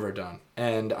little overdone.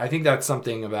 And I think that's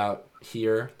something about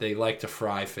here. They like to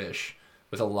fry fish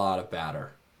with a lot of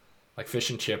batter. Like, fish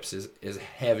and chips is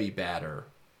heavy batter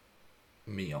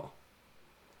meal.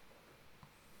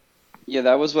 Yeah,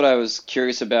 that was what I was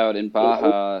curious about in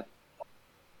Baja.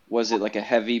 Was it like a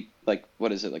heavy, like,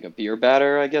 what is it, like a beer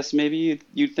batter, I guess maybe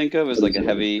you'd think of as like a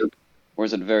heavy, or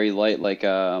is it very light, like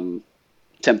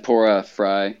tempura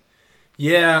fry?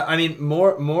 Yeah, I mean,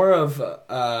 more of,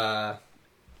 I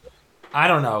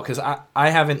don't know, because I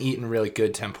haven't eaten really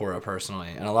good tempura personally,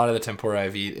 and a lot of the tempura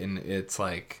I've eaten, it's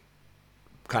like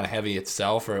kind of heavy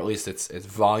itself, or at least it's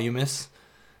voluminous.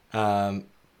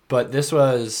 But this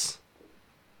was,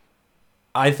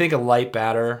 I think, a light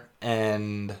batter,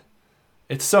 and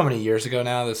it's so many years ago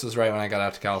now. This was right when I got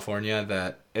out to California,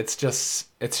 that it's just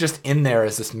in there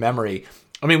as this memory.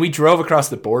 I mean, we drove across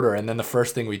the border, and then the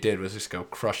first thing we did was just go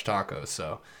crush tacos.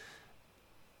 So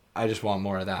I just want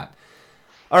more of that.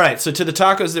 All right, so to the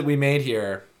tacos that we made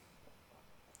here,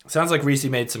 sounds like Reese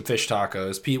made some fish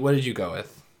tacos. Pete, what did you go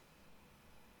with?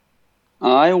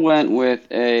 I went with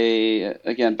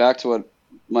again, back to what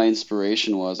my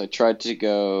inspiration was. I tried to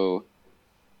go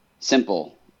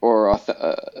simple or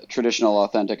traditional,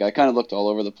 authentic. I kind of looked all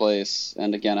over the place.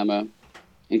 And again,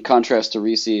 in contrast to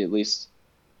Reese, at least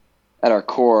at our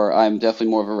core, I'm definitely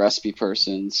more of a recipe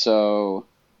person. So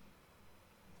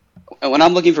when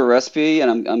I'm looking for a recipe,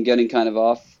 and I'm getting kind of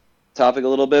off topic a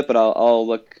little bit, but I'll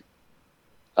look,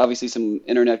 obviously, some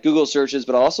internet Google searches,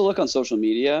 but I'll also look on social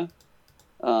media.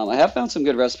 I have found some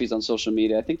good recipes on social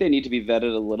media. I think they need to be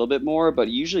vetted a little bit more, but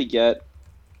you usually get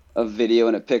a video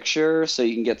and a picture so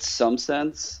you can get some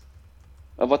sense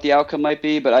of what the outcome might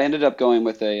be. But I ended up going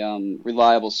with a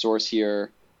reliable source here.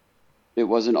 It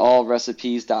was an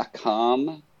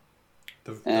allrecipes.com.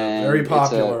 The very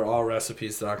popular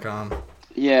allrecipes.com.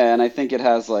 Yeah, and I think it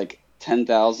has like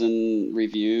 10,000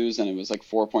 reviews, and it was like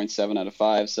 4.7 out of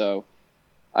 5. So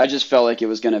I just felt like it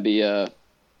was going to be a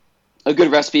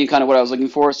good recipe and kind of what I was looking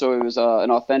for. So it was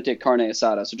an authentic carne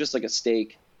asada, so just like a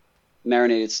steak,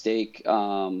 marinated steak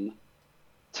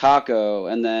taco.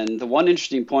 And then the one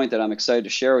interesting point that I'm excited to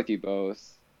share with you both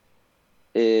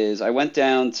is I went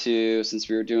down to, since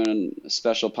we were doing a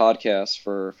special podcast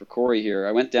for Corey here,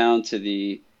 I went down to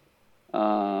the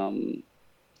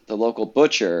local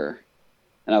butcher,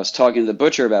 and I was talking to the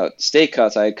butcher about steak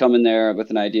cuts. I had come in there with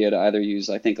an idea to either use,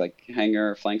 I think, like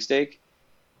hanger or flank steak.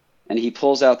 And he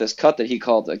pulls out this cut that he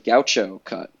called a gaucho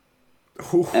cut.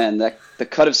 Ooh. And the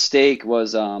cut of steak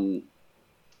was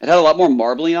it had a lot more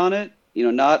marbling on it.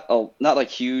 You know, not like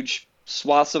huge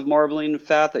swaths of marbling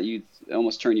fat that you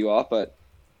almost turn you off, but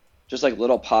just like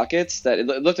little pockets that it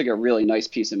looked like a really nice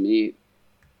piece of meat.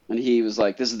 And he was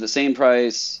like, "This is the same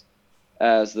price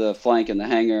as the flank and the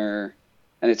hanger,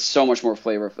 and it's so much more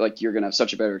flavor. Like you're gonna have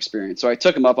such a better experience." So I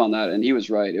took him up on that, and he was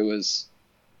right. It was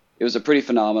a pretty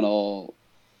phenomenal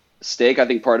steak. I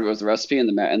think part of it was the recipe and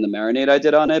the marinade I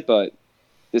did on it, but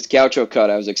this gaucho cut,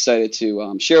 I was excited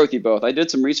to share with you both. I did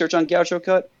some research on gaucho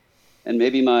cut, and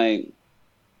maybe my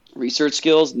research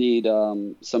skills need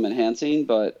some enhancing,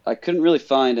 but I couldn't really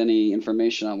find any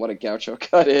information on what a gaucho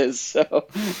cut is. So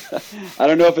I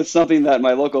don't know if it's something that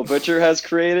my local butcher has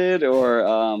created or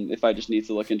if I just need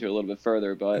to look into it a little bit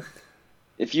further. But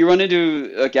if you run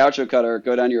into a gaucho cut or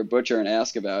go down to your butcher and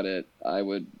ask about it, I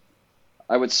would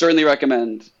certainly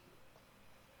recommend.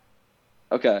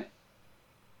 Okay.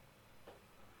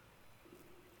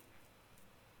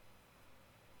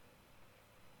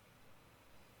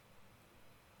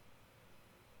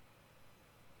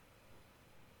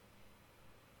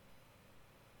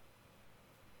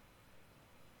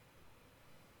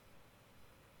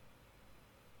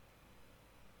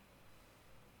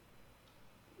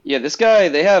 Yeah, this guy,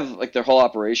 they have like their whole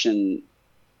operation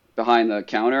behind the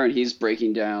counter, and he's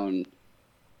breaking down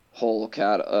whole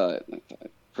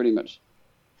pretty much.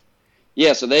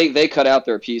 Yeah, so they cut out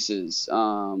their pieces.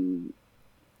 And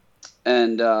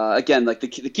again, like the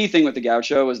key thing with the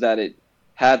gaucho was that it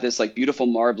had this like beautiful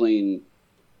marbling.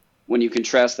 When you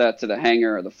contrast that to the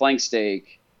hanger or the flank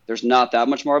steak, there's not that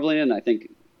much marbling, and I think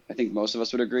most of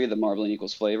us would agree that marbling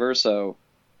equals flavor. So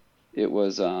it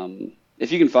was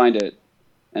if you can find it,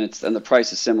 and the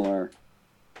price is similar.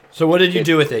 So what did you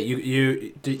do with it?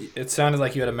 It sounded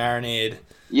like you had a marinade.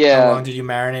 Yeah. How long did you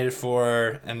marinate it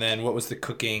for? And then what was the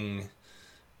cooking?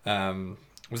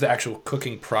 Was the actual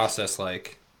cooking process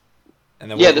like? And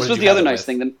then Yeah, this was the other nice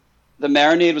thing. The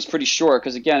marinade was pretty short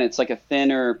because again, it's like a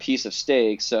thinner piece of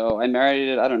steak. So I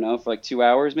marinated it, I don't know, for like 2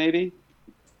 hours maybe.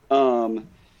 And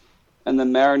the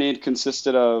marinade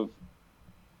consisted of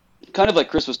kind of like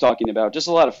Chris was talking about, just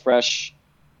a lot of fresh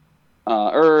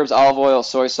herbs, olive oil,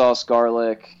 soy sauce,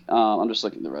 garlic. I'm just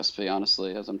looking at the recipe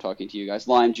honestly as I'm talking to you guys.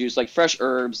 Lime juice, like fresh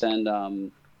herbs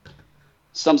and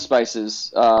some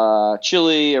spices,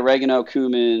 chili, oregano,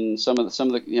 cumin, some of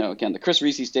the again the Chris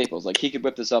Reese staples. Like he could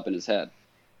whip this up in his head.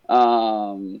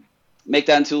 Make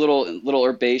that into a little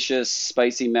herbaceous,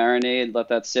 spicy marinade. Let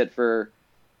that sit for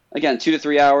again 2 to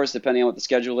 3 hours, depending on what the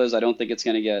schedule is. I don't think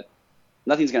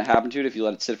nothing's gonna happen to it if you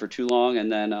let it sit for too long,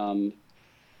 and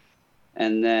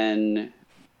then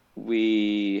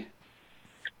we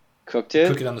cooked it.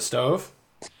 Cook it on the stove.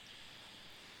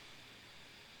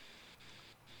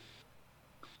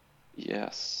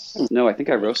 Yes. No, I think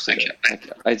I roasted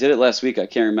it. I did it last week. I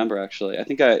can't remember actually. I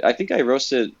think I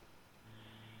roasted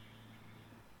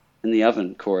in the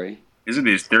oven, Corey. These are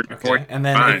these 34 Okay. And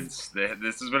then lines.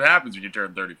 This is what happens when you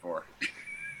turn 34.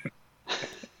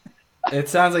 it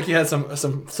sounds like you had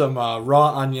some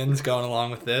raw onions going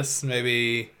along with this.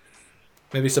 Maybe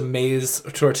some maize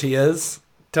tortillas.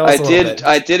 Tell us a little bit.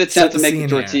 I did attempt Set to the make the scene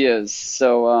tortillas.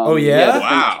 So Oh, yeah?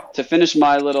 Wow. to finish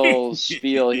my little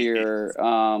spiel here,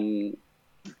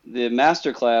 the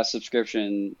masterclass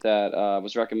subscription that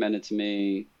was recommended to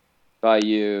me by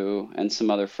you and some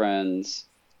other friends,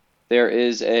 there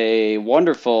is a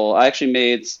wonderful. I actually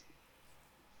made,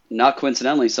 not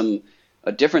coincidentally,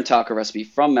 a different taco recipe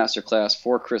from masterclass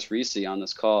for Chris Reese on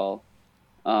this call.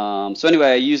 So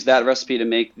anyway, I used that recipe to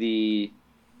make the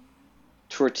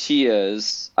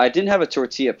tortillas. I didn't have a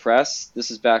tortilla press.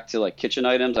 This is back to like kitchen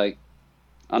items.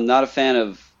 I'm not a fan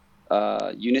of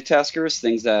unitaskers,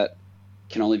 things that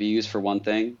can only be used for one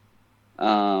thing.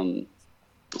 So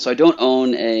I don't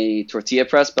own a tortilla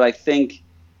press, but I think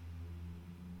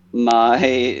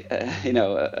my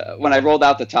when I rolled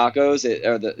out the tacos,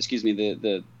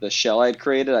 the shell I'd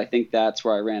created, I think that's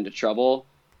where I ran into trouble.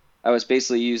 I was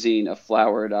basically using a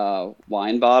floured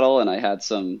wine bottle, and I had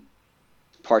some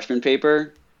parchment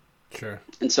paper. Sure.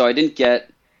 And so I didn't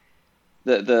get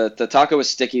the taco was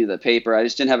sticking to the paper. I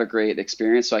just didn't have a great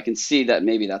experience, so I can see that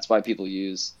maybe that's why people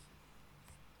use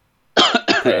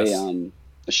a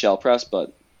shell press,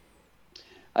 but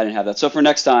I didn't have that. So for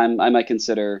next time, I might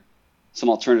consider some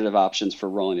alternative options for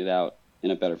rolling it out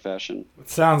in a better fashion. It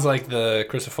sounds like the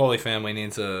Crisafulli family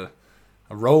needs a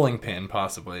rolling pin,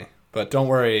 possibly. But don't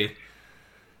worry,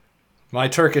 my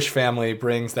Turkish family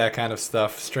brings that kind of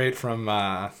stuff straight from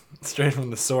the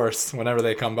source whenever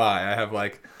they come by. I have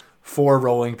like 4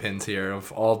 rolling pins here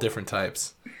of all different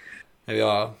types. Maybe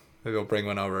I'll bring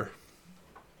one over.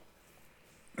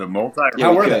 The multi.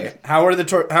 How were they? How were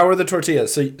the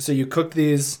tortillas? So you cooked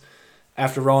these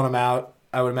after rolling them out,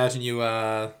 I would imagine you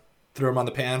threw them on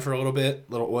the pan for a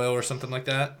little oil or something like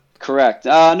that. Correct.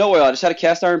 No oil. I just had a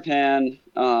cast iron pan,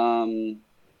 and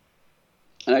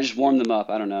I just warmed them up.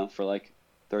 I don't know, for like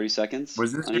 30 seconds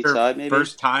Was this on each your side, maybe.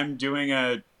 first time doing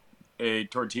a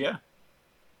tortilla?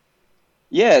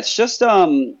 Yeah, it's just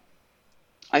I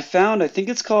think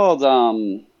it's called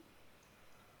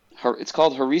it's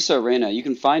called harissa reina. You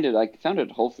can find it. I found it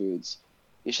at Whole Foods.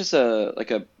 It's just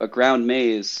a ground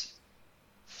maize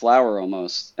flour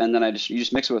almost, and then you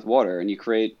just mix it with water and you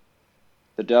create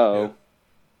the dough. Yeah.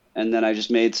 And then I just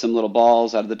made some little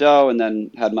balls out of the dough, and then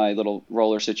had my little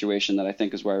roller situation that I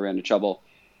think is where I ran into trouble.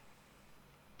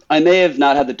 I may have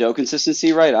not had the dough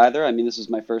consistency right either. I mean, this is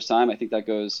my first time. I think that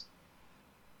goes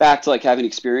back to like having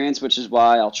experience, which is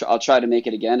why I'll try to make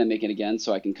it again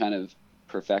so I can kind of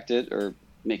perfect it or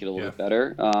make it a little bit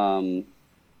better.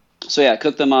 So yeah, I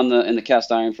cooked them in the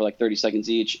cast iron for like 30 seconds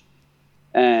each,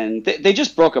 and they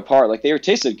just broke apart. Like they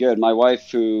tasted good. My wife,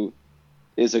 who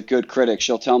is a good critic,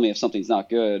 she'll tell me if something's not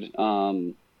good.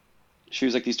 She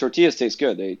was like, these tortillas taste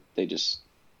good.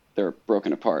 They're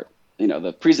broken apart. You know,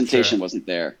 the presentation wasn't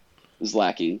there. It was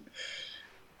lacking.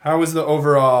 How was the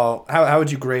overall? How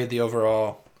would you grade the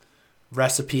overall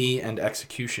recipe and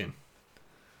execution?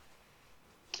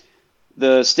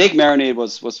 The steak marinade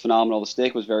was phenomenal. The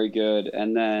steak was very good,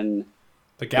 and then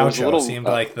the gaucho seemed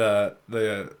like the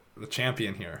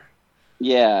champion here.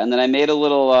 Yeah, and then I made a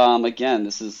little. Again,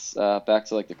 this is back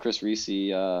to like the Chris Reese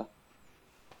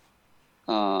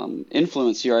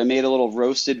influence here. I made a little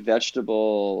roasted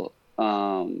vegetable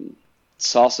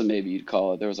salsa, maybe you'd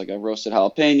call it. There was like a roasted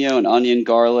jalapeno, an onion,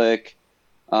 garlic,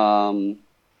 some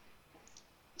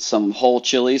whole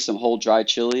chilies, some whole dried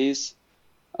chilies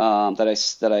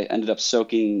that I ended up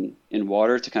soaking in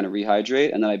water to kind of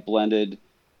rehydrate, and then I blended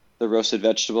the roasted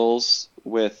vegetables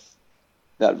with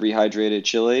that rehydrated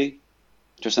chili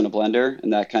just in a blender,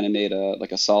 and that kind of made a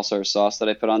salsa or sauce that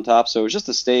I put on top. So it was just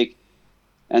a steak,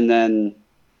 and then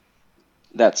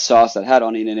that sauce that had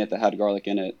onion in it, that had garlic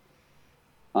in it,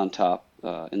 on top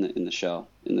in the shell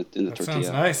in the tortilla. Sounds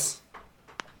nice.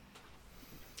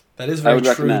 That is very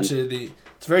true to the.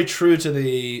 It's very true to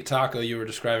the taco you were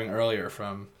describing earlier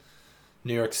from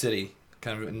New York City.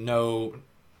 Kind of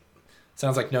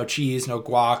sounds like no cheese, no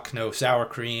guac, no sour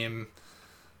cream.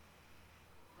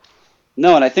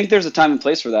 No, and I think there's a time and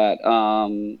place for that.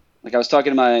 Like I was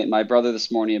talking to my brother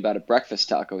this morning about a breakfast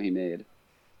taco he made.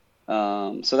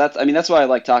 So that's why I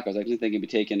like tacos. I think they can be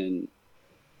taken in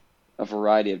a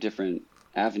variety of different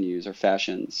avenues or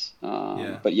fashions.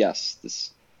 But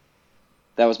yes,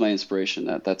 that was my inspiration.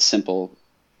 That simple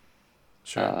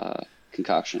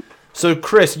concoction. So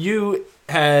Chris, you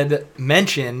had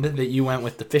mentioned that you went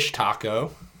with the fish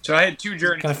taco. So I had two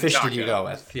journeys. What kind of fish did you go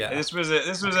with? Yeah. This was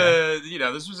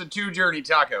a two-journey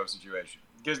taco situation.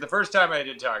 Because the first time I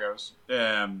did tacos,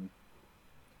 I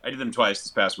did them twice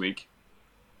this past week.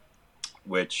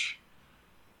 Which,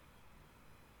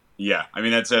 yeah, I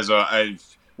mean that says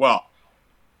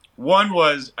one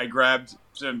was I grabbed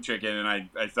some chicken and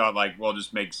I thought like, well,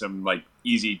 just make some like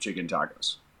easy chicken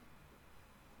tacos.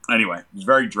 Anyway, it was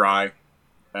very dry.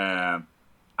 I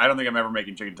don't think I'm ever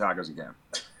making chicken tacos again.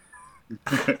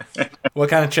 What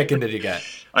kind of chicken did you get?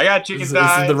 I got chicken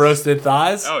thighs. This is the roasted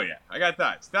thighs? Oh yeah, I got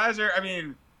thighs. Thighs are. I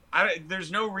mean,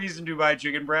 there's no reason to buy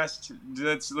chicken breast.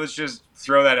 Let's just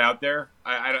throw that out there.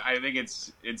 I think it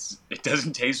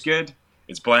doesn't taste good.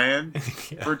 It's bland.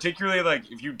 Yeah. Particularly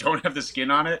like if you don't have the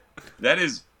skin on it.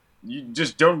 You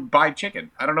just don't buy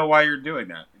chicken. I don't know why you're doing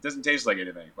that. It doesn't taste like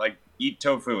anything. Like eat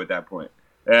tofu at that point.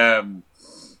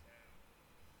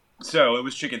 So it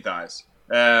was chicken thighs.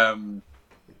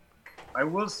 I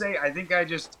will say, I think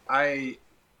there's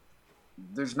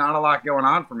not a lot going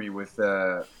on for me with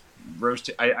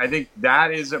roasted. I think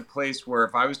that is a place where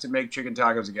if I was to make chicken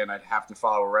tacos again, I'd have to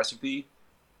follow a recipe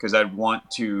because I'd want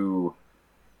to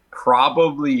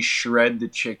probably shred the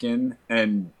chicken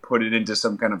and put it into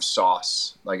some kind of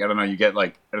sauce. Like, I don't know, you get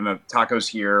like, I don't know, tacos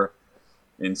here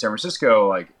in San Francisco,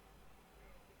 like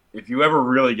if you ever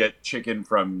really get chicken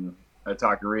from a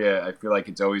taqueria, I feel like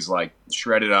it's always like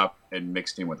shredded up and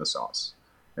mixed in with a sauce,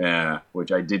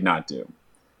 which I did not do.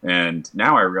 And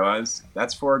now I realize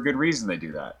that's for a good reason they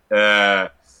do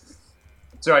that.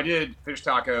 So I did fish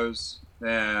tacos.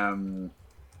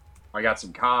 I got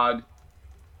some cod,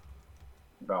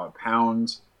 about a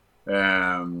pound.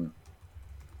 There's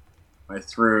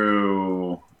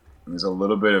a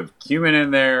little bit of cumin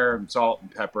in there, salt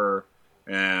and pepper,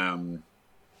 and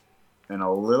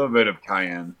a little bit of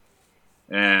cayenne.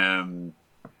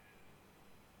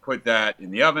 Put that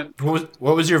in the oven. What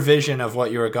was your vision of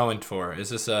what you were going for? Is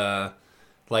this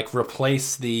like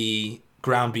replace the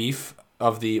ground beef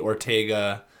of the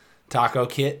Ortega taco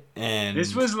kit, and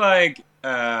This was like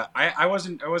I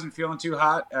wasn't feeling too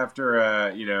hot after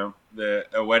a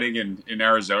wedding in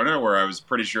Arizona where I was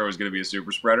pretty sure it was going to be a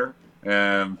super spreader.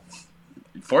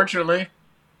 Fortunately,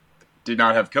 did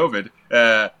not have COVID,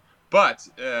 but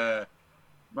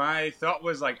my thought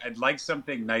was like I'd like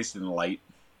something nice and light.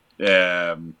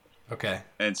 okay.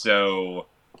 And so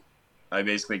I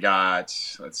basically got,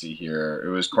 let's see here, it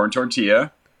was corn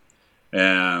tortilla.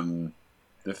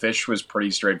 The fish was pretty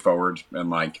straightforward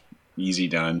and like easy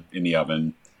done in the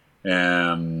oven.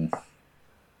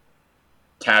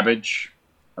 Cabbage.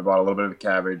 I bought a little bit of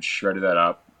cabbage, shredded that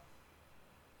up.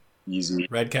 Easy.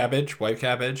 Red cabbage, white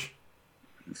cabbage.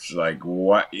 It's like,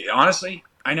 what? Honestly,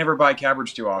 I never buy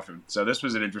cabbage too often. So this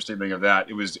was an interesting thing of that.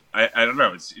 It was, I don't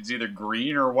know, it's either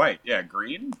green or white. Yeah,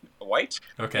 green? White?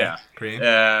 Okay, Yeah. green.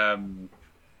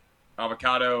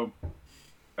 Avocado,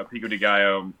 a pico de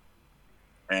gallo,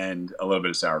 and a little bit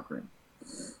of sour cream.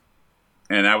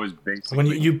 And that was basically... When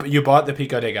you bought the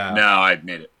pico de gallo. No, I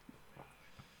made it.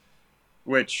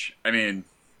 Which, I mean,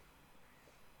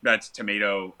 that's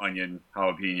tomato, onion,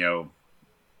 jalapeno,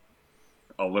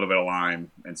 a little bit of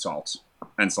lime, and salt,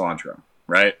 and cilantro,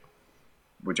 right?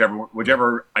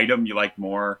 Whichever item you like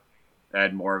more,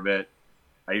 add more of it.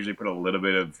 I usually put a little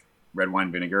bit of red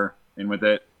wine vinegar in with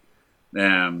it.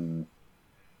 But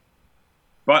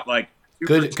like...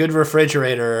 Good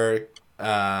refrigerator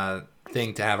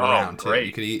thing to have around, too. Great.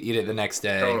 You could eat it the next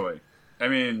day. Totally. I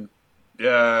mean,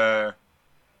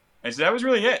 and so that was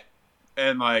really it.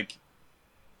 And like,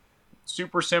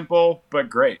 super simple,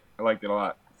 but great. I liked it a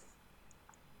lot.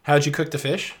 How'd you cook the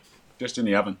fish? Just in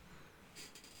the oven.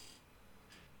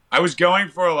 I was going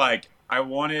for like, I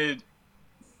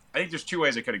think there's two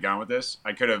ways I could have gone with this.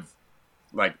 I could have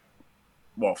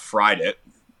fried it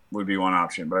would be one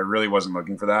option, but I really wasn't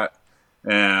looking for that.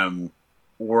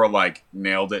 Or like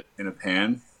nailed it in a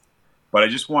pan. But I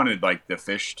just wanted like the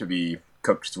fish to be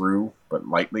cooked through, but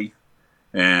lightly.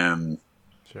 Sure.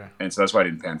 And so that's why I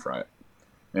didn't pan fry it.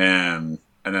 And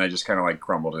then I just kind of like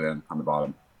crumbled it in on the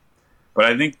bottom. But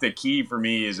I think the key for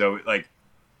me is like,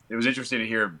 it was interesting to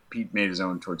hear Pete made his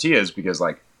own tortillas because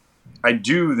like, I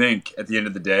do think at the end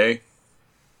of the day,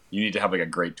 you need to have like a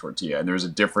great tortilla. And there's a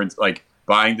difference, like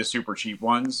buying the super cheap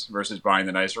ones versus buying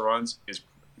the nicer ones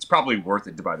it's probably worth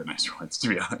it to buy the nicer ones, to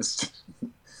be honest.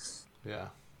 Yeah.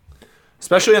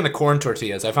 Especially on the corn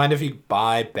tortillas. I find if you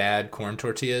buy bad corn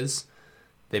tortillas,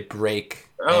 they break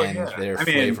they're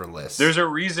flavorless. There's a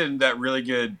reason that really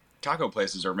good taco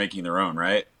places are making their own,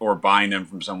 right? Or buying them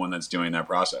from someone that's doing that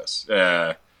process.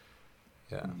 Yeah.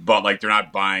 But like they're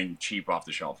not buying cheap off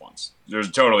the shelf ones. There's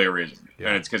totally a reason. Yeah.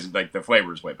 And it's because like the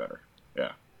flavor is way better.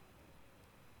 Yeah.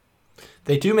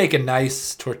 They do make a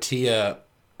nice tortilla,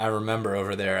 I remember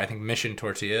over there. I think Mission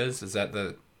Tortillas,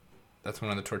 that's one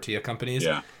of the tortilla companies.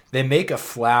 Yeah. They make a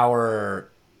flour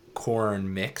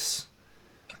corn mix.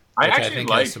 I which actually think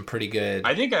like has some pretty good.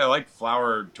 I think I like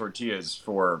flour tortillas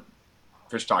for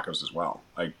fish tacos as well.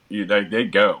 Like they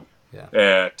go.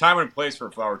 Yeah. Time and place for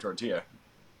a flour tortilla.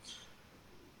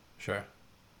 Sure.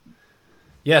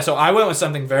 Yeah, so I went with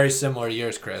something very similar to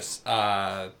yours, Chris.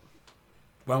 Went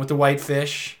with the white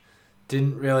fish.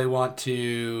 Didn't really want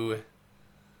to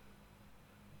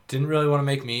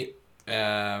make meat.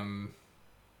 Buying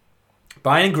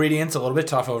ingredients, a little bit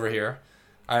tough over here.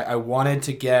 I wanted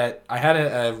to get... I had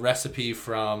a recipe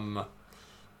from...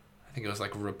 I think it was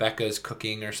like Rebecca's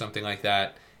Cooking or something like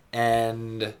that.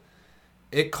 And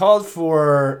it called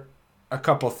for a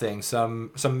couple things.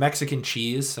 Some Mexican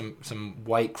cheese, some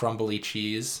white crumbly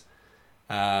cheese.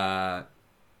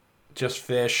 Just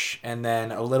fish, and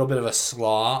then a little bit of a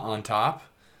slaw on top.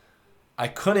 I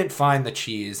couldn't find the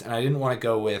cheese, and I didn't want to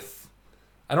go with...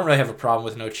 I don't really have a problem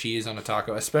with no cheese on a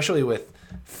taco, especially with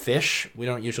fish. We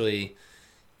don't usually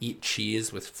eat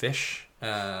cheese with fish,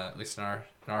 at least in our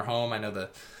home. I know the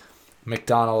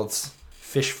McDonald's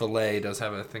fish fillet does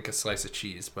have, I think, a slice of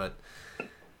cheese, but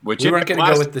Which we weren't going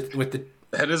to go with the.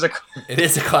 That is a. It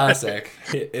is a classic.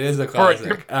 It is a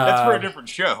classic. That's for a different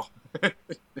show.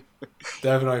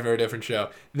 Definitely for a different show.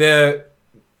 The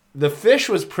fish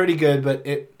was pretty good, but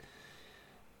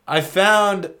I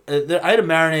found I had a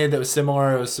marinade that was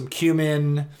similar. It was some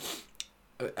cumin.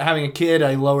 Having a kid,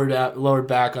 I lowered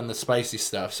back on the spicy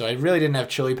stuff, so I really didn't have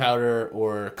chili powder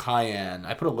or cayenne.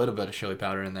 I put a little bit of chili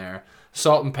powder in there,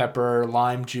 salt and pepper,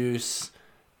 lime juice.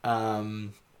 I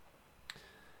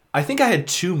think I had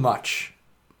too much,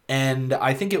 and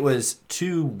I think it was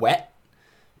too wet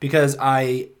because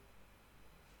I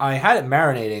had it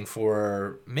marinating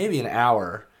for maybe an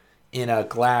hour in a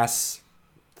glass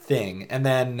thing, and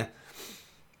then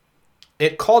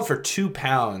it called for 2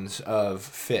 pounds of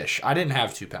fish. I didn't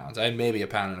have 2 pounds. I had maybe 1.25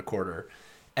 pounds.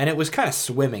 And it was kind of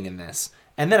swimming in this.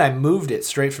 And then I moved it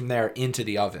straight from there into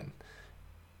the oven.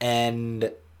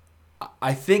 And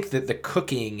I think that the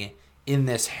cooking in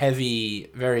this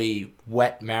heavy, very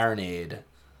wet marinade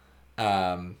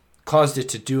caused it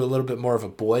to do a little bit more of a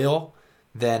boil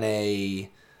than a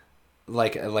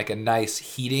nice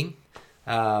heating,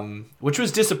 which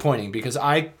was disappointing because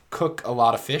I cook a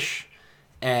lot of fish,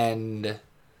 and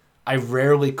I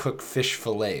rarely cook fish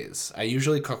fillets. I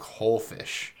usually cook whole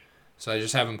fish. So I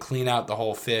just have them clean out the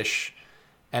whole fish,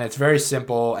 and it's very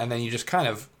simple, and then you just kind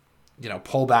of,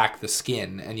 pull back the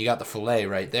skin, and you got the fillet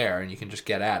right there, and you can just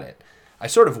get at it. I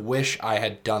sort of wish I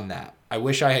had done that. I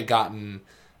wish I had gotten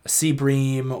a sea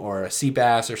bream or a sea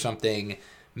bass or something,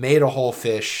 made a whole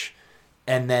fish,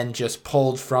 and then just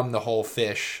pulled from the whole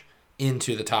fish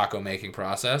into the taco making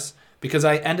process, because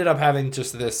I ended up having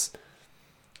just this.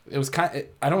 It was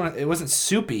it wasn't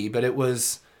soupy, but it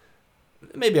was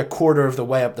maybe a quarter of the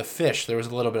way up the fish. There was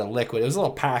a little bit of liquid. It was a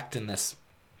little packed in this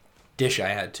dish I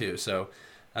had too. So,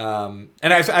 and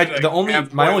the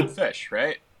only fish,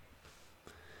 right?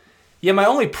 Yeah, my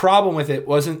only problem with it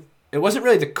wasn't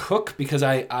really the cook, because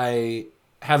I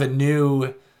have a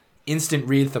new instant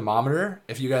read thermometer.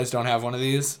 If you guys don't have one of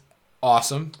these,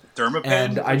 awesome. Thermapen?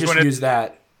 And I just use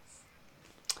that.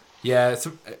 Yeah, it's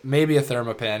maybe a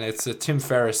Thermapen. It's a Tim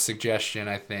Ferriss suggestion,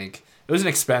 I think. It was an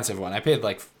expensive one. I paid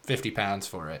like 50 pounds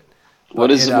for it.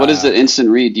 What is the instant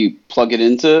read? Do you plug it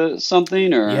into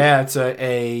something, or? Yeah, it's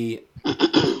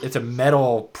it's a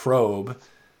metal probe,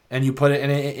 and you put it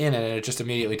in, and it just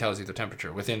immediately tells you the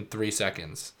temperature within 3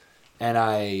 seconds. And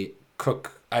I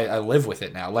live with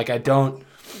it now. Like, I don't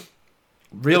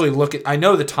really I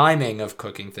know the timing of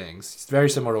cooking things. It's very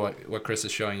similar to what Chris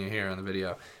is showing you here on the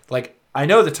video. Like, I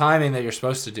know the timing that you're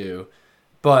supposed to do,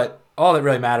 but all that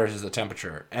really matters is the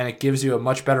temperature, and it gives you a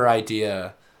much better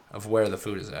idea of where the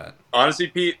food is at. Honestly,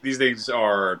 Pete, these things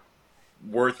are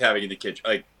worth having in the kitchen.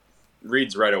 Like,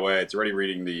 reads right away. It's already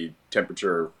reading the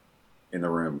temperature in the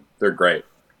room. They're great.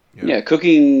 Yeah,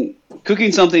 cooking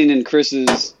something in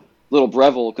Chris's little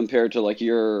Breville compared to like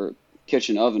your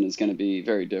kitchen oven is going to be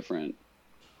very different.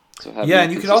 So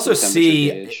and you can also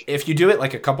see if you do it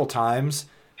like a couple times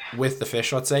with the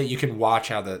fish, let's say, you can watch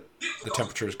how the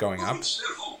temperature is going up,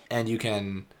 and you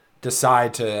can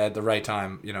decide to, at the right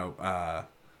time,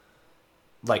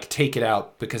 like take it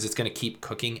out, because it's going to keep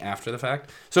cooking after the fact.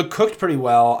 So it cooked pretty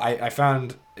well. I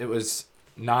found it was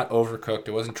not overcooked.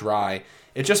 It wasn't dry.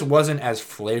 It just wasn't as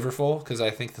flavorful, because I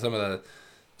think some of the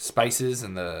spices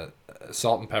and the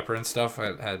salt and pepper and stuff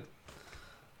had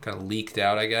kind of leaked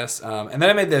out, I guess. And then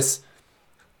I made this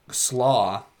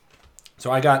slaw. So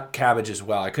I got cabbage as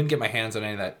well. I couldn't get my hands on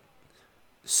any of that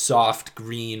soft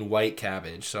green white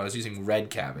cabbage, so I was using red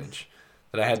cabbage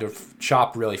that I had to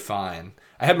chop really fine.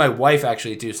 I had my wife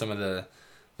actually do some of the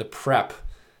prep.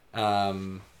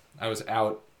 I was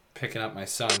out picking up my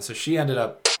son, so she ended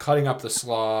up cutting up the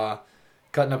slaw,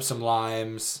 cutting up some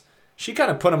limes. She kind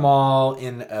of put them all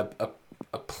in a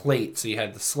plate. So you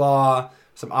had the slaw,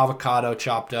 some avocado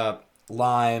chopped up,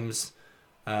 limes,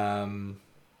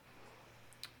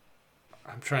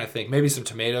 I'm trying to think. Maybe some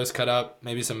tomatoes cut up.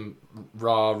 Maybe some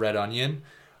raw red onion.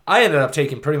 I ended up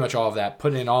taking pretty much all of that,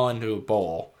 putting it all into a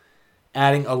bowl,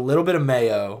 adding a little bit of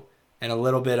mayo and a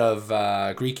little bit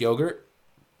of Greek yogurt,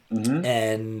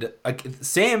 and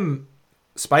same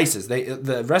spices.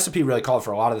 The recipe really called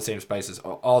for a lot of the same spices.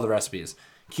 All the recipes: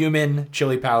 cumin,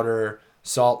 chili powder,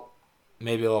 salt,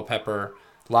 maybe a little pepper,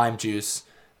 lime juice,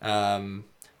 and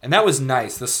that was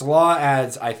nice. The slaw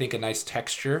adds, I think, a nice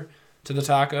texture to the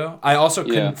taco. I also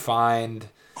couldn't find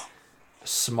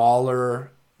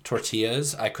smaller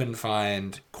tortillas. I couldn't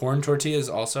find corn tortillas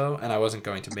also, and I wasn't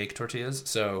going to make tortillas.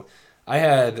 So I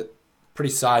had pretty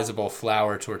sizable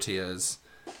flour tortillas.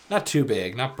 Not too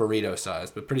big, not burrito size,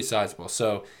 but pretty sizable.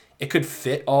 So it could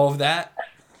fit all of that.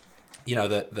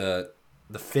 The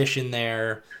fish in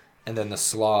there, and then the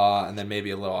slaw, and then maybe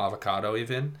a little avocado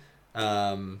even.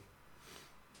 And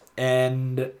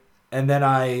then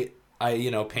I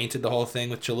painted the whole thing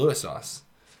with Cholula sauce,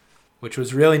 which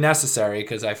was really necessary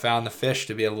because I found the fish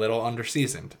to be a little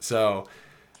underseasoned. So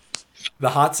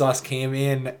the hot sauce came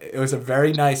in. It was a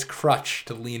very nice crutch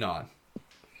to lean on.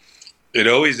 It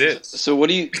always is. So what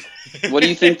do you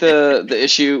think the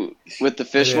issue with the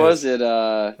fish was? It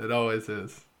always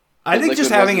is. I think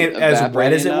just having it as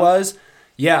wet as it was.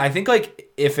 Yeah, I think like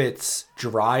if it's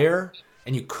drier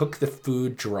and you cook the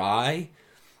food dry,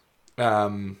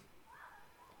 because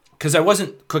I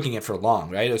wasn't cooking it for long,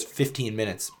 right? It was 15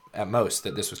 minutes at most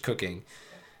that this was cooking.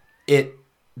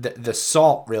 The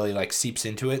salt really like seeps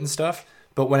into it and stuff.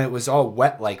 But when it was all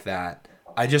wet like that,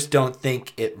 I just don't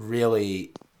think it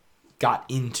really got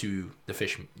into the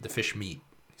fish meat.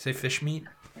 You say fish meat?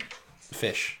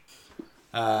 Fish.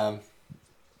 But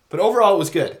overall, it was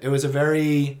good. It was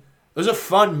a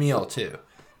fun meal too,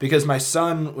 because my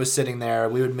son was sitting there.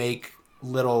 We would make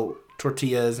little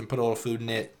tortillas and put a little food in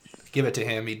it, give it to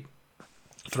him. He'd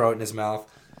throw it in his mouth.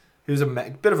 It was a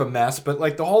bit of a mess, but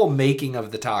like the whole making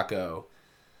of the taco,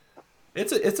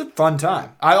 it's a fun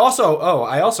time. I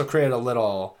also created a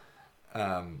little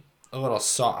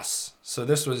sauce. So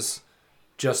this was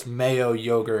just mayo,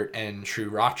 yogurt, and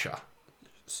sriracha.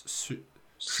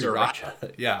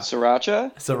 Sriracha, yeah.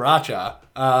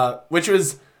 Sriracha, which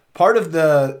was part of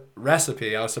the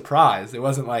recipe. I was surprised. It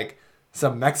wasn't like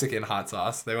some Mexican hot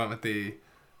sauce. They went with the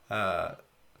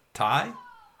Thai.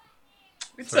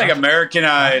 It's like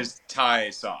Americanized Thai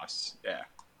sauce. Yeah.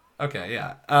 Okay,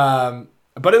 yeah.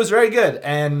 But it was very good,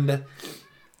 and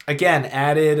again,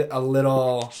 added a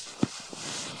little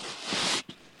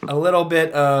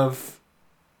bit of,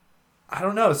 I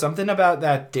don't know, something about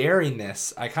that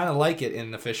dairiness. I kind of like it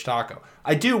in the fish taco.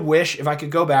 I do wish if I could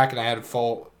go back and I had a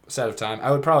full set of time,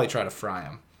 I would probably try to fry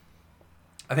them.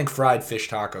 I think fried fish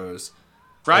tacos.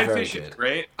 Fried fish is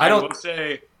great. I will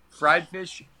say fried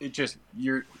fish. It just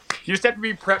you just have to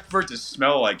be prepped for it to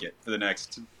smell like it for the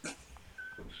next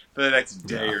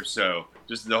day or so.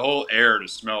 Just the whole air to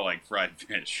smell like fried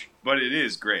fish. But it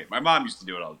is great. My mom used to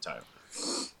do it all the time.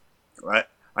 Right?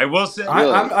 I will say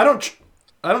I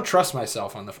don't trust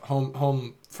myself on the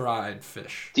home fried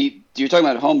fish. You're talking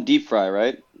about home deep fry,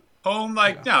 right? Home,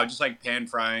 no, just like pan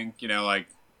frying. Like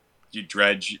you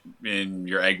dredge in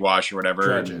your egg wash or whatever.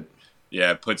 Dredge it.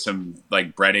 Yeah, put some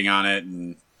like breading on it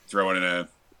and throw in a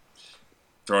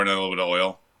little bit of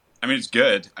oil. I mean, it's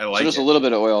good. I like it. So just a little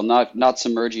bit of oil, not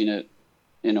submerging it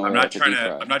in oil. I'm not trying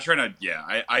to. Yeah,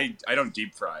 I don't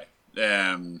deep fry.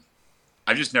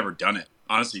 I've just never done it.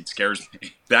 Honestly, it scares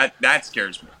me. That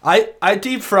scares me. I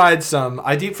deep fried some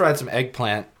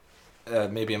eggplant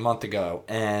maybe a month ago,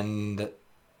 and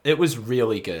it was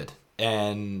really good.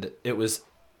 And it was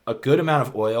a good amount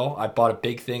of oil. I bought a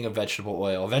big thing of vegetable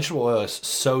oil. Vegetable oil is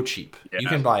so cheap. Yeah. You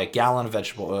can buy a gallon of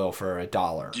vegetable oil for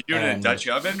 $1. Do you do it in a Dutch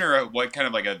oven or what kind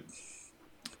of like a?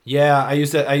 Yeah, I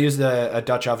used a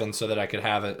Dutch oven so that I could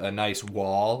have a nice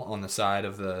wall on the side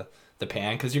of the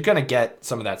pan, because you're gonna get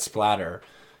some of that splatter.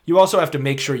 You also have to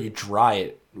make sure you dry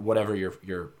it, whatever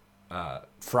you're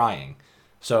frying.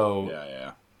 So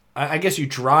yeah. I guess you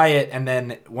dry it, and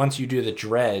then once you do the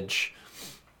dredge,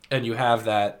 and you have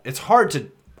that, it's hard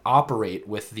to operate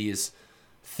with these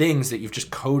things that you've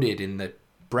just coated in the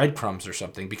breadcrumbs or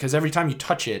something, because every time you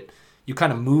touch it, you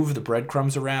kind of move the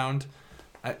breadcrumbs around.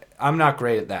 I'm not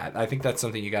great at that. I think that's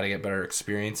something you got to get better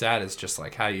experience at, is just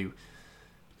like how you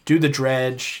do the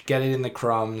dredge, get it in the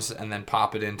crumbs, and then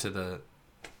pop it into the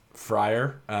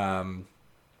fryer.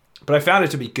 But I found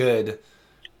it to be good.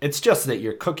 It's just that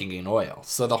you're cooking in oil,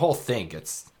 so the whole thing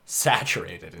gets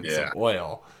saturated in some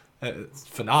oil. It's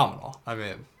phenomenal. I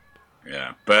mean,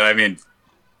 yeah, but I mean,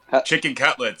 chicken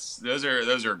cutlets, those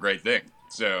are a great thing.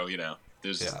 So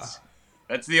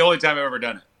that's the only time I've ever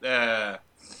done it.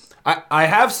 I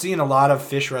have seen a lot of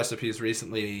fish recipes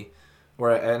recently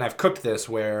and I've cooked this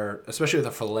where, especially with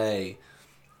a fillet,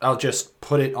 I'll just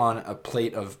put it on a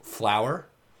plate of flour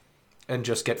and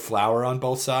just get flour on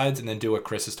both sides, and then do what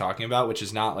Chris is talking about, which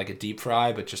is not like a deep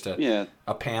fry, but just a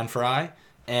pan fry.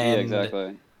 And yeah,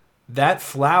 exactly. That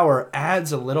flour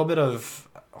adds a little bit of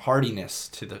hardiness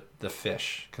to the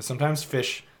fish, because sometimes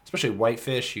fish, especially white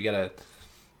fish, you get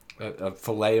a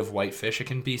fillet of white fish, it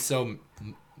can be so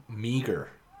meager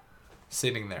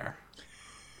sitting there.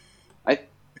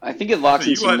 I think it locks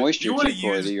in some moisture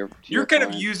you're kind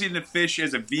of using the fish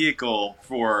as a vehicle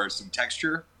for some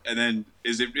texture, and then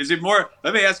is it more?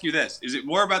 Let me ask you this: is it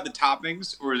more about the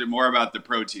toppings, or is it more about the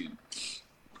protein?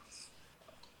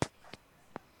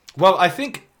 Well, I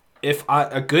think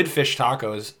a good fish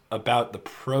taco is about the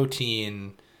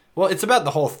protein. Well, it's about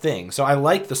the whole thing. So I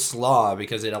like the slaw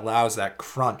because it allows that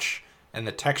crunch and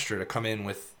the texture to come in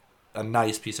with a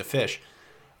nice piece of fish.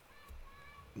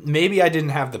 Maybe I didn't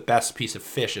have the best piece of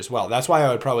fish as well. That's why I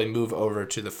would probably move over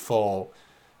to the full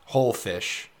whole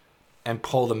fish and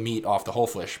pull the meat off the whole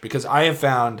fish, because I have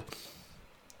found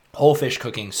whole fish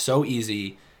cooking so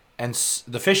easy, and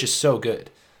the fish is so good.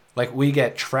 Like, we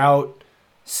get trout,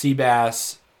 sea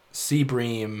bass, sea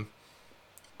bream.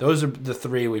 Those are the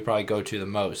three we probably go to the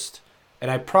most. And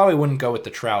I probably wouldn't go with the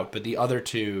trout, but the other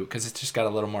two, because it's just got a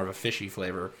little more of a fishy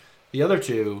flavor. The other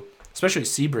two, especially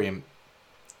sea bream,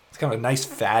 it's kind of a nice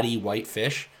fatty white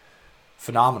fish.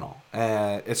 Phenomenal.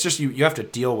 It's just you have to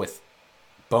deal with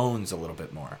bones a little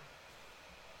bit more.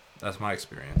 That's my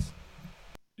experience.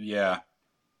 Yeah.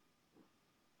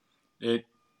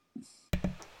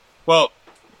 Well,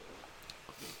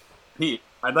 Pete,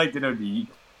 I'd like to know,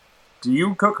 do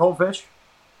you cook whole fish?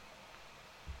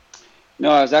 No,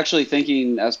 I was actually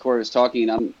thinking as Corey was talking,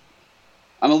 I'm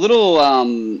a little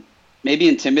maybe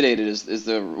intimidated is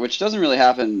the which doesn't really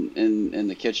happen in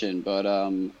the kitchen, but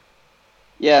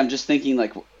yeah, I'm just thinking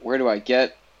like where do I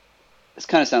get this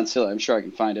kind of sounds silly. I'm sure I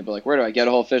can find it, but like where do I get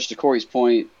a whole fish? To Corey's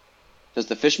point, does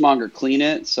the fishmonger clean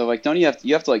it? So like don't you have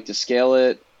to like descale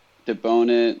it, debone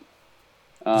it?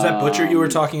 Does that butcher you were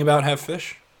Um, talking about have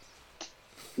fish?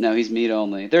 No, he's meat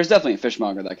only. There's definitely a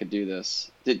fishmonger that could do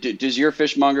this. Does your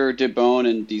fishmonger debone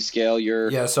and descale your?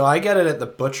 Yeah, so I get it at the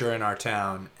butcher in our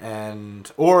town,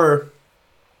 or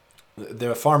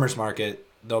the farmer's market.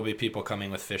 There'll be people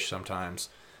coming with fish sometimes.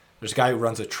 There's a guy who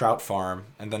runs a trout farm,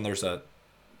 and then there's a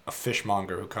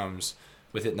fishmonger who comes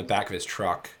with it in the back of his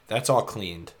truck. That's all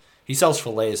cleaned. He sells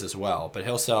fillets as well, but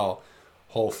he'll sell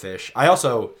whole fish.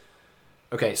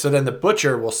 Okay, so then the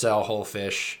butcher will sell whole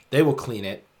fish. They will clean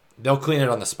it. They'll clean it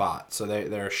on the spot. So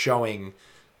they're showing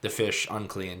the fish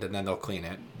uncleaned, and then they'll clean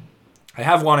it. I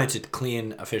have wanted to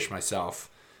clean a fish myself,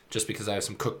 just because I have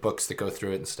some cookbooks that go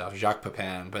through it and stuff, Jacques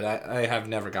Pepin, but I have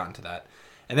never gotten to that.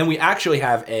 And then we actually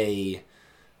have there's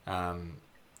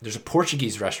a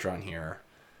Portuguese restaurant here,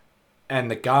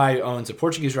 and the guy owns a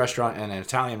Portuguese restaurant and an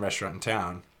Italian restaurant in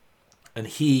town, and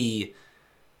he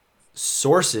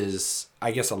sources,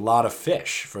 I guess, a lot of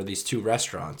fish for these two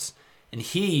restaurants. And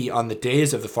he, on the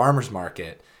days of the farmer's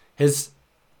market, his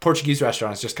Portuguese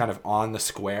restaurant is just kind of on the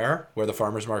square where the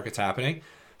farmer's market's happening.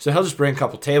 So he'll just bring a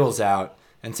couple tables out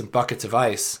and some buckets of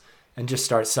ice and just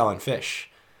start selling fish.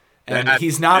 And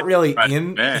he's not really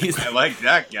in... I like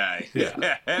that guy.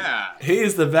 Yeah. Yeah.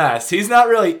 He's the best. He's not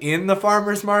really in the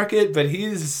farmer's market, but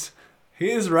he's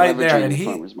right there. And the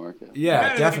farmer's market.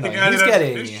 Yeah, definitely. The guy He's that owns the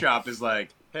getting... fish shop is like,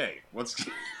 hey,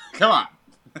 come on.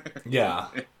 Yeah.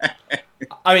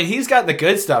 I mean, he's got the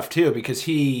good stuff, too, because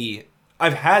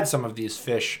I've had some of these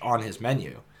fish on his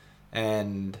menu,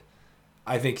 and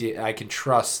I think I can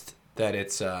trust that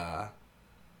it's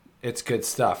good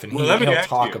stuff, and he'll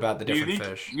talk about the different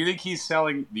fish. Do you think he's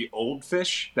selling the old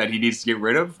fish that he needs to get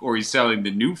rid of, or he's selling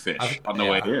the new fish on the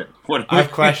way in?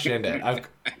 I've questioned it.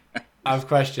 I've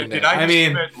questioned it. I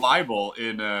mean, commit libel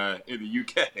in the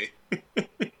UK?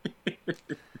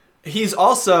 He's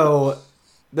also...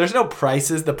 There's no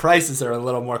prices. The prices are a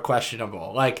little more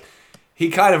questionable. Like, he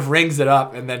kind of rings it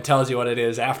up and then tells you what it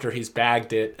is after he's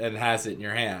bagged it and has it in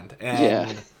your hand.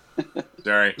 And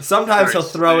Sorry. Sometimes he'll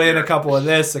throw in a couple of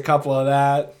this, a couple of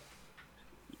that.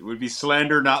 It would be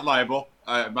slander, not libel.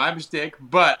 My mistake.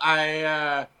 But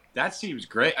that seems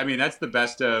great. I mean, that's the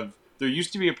best of... There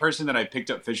used to be a person that I picked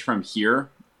up fish from here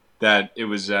that it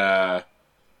was...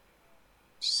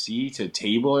 sea to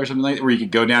table or something like that, where you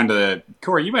could go down to the...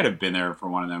 Corey, you might have been there for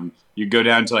one of them. You go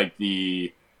down to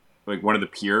one of the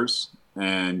piers,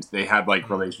 and they have like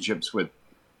relationships with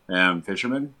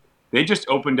fishermen. They just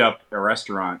opened up a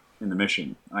restaurant in the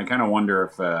Mission. I kind of wonder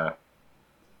if I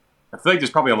feel like there's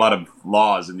probably a lot of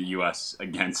laws in the U.S.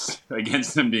 against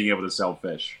them being able to sell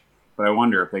fish, but I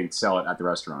wonder if they'd sell it at the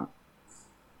restaurant.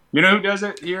 You know who does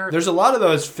it here? There's a lot of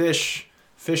those fish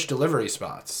delivery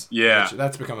spots. Yeah.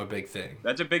 That's become a big thing.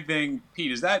 That's a big thing.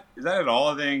 Pete, is that at all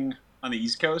a thing on the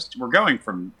East Coast? We're going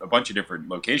from a bunch of different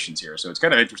locations here, so it's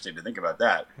kind of interesting to think about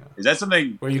that. Yeah. Is that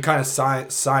something... Where you kind of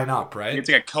sign up, right? It's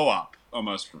like a co-op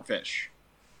almost for fish.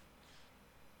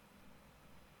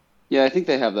 Yeah, I think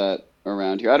they have that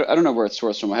around here. I don't know where it's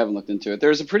sourced from. I haven't looked into it.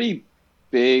 There's a pretty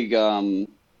big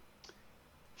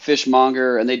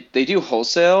fishmonger, and they do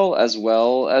wholesale as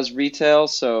well as retail,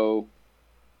 so...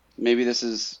 Maybe this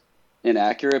is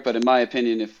inaccurate, but in my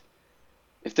opinion,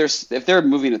 if they're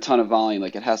moving a ton of volume,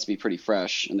 like it has to be pretty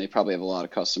fresh, and they probably have a lot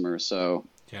of customers. So,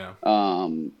 yeah.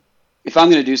 If I'm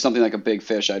going to do something like a big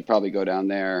fish, I'd probably go down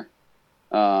there.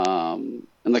 And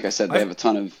like I said, they have a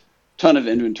ton of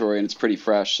inventory, and it's pretty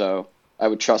fresh. So I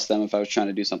would trust them if I was trying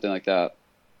to do something like that.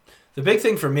 The big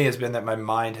thing for me has been that my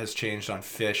mind has changed on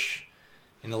fish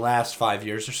in the last 5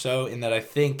 years or so, in that I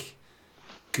think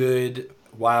good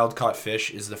wild caught fish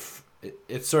is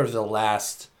it's sort of the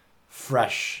last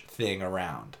fresh thing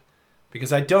around,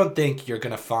 because I don't think you're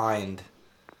going to find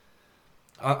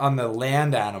on the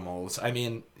land animals. I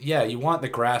mean, yeah, you want the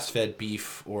grass-fed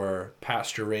beef or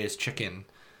pasture-raised chicken,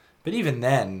 but even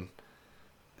then,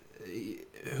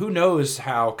 who knows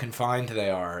how confined they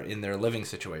are in their living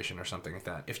situation or something like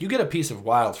that. If you get a piece of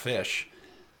wild fish,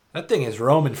 that thing is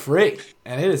roaming free,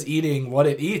 and it is eating what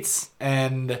it eats.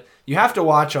 And you have to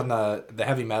watch on the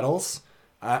heavy metals.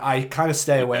 I kind of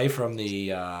stay away from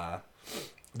the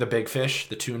the big fish,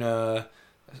 the tuna,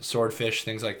 swordfish,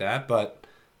 things like that. But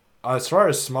as far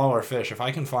as smaller fish, if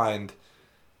I can find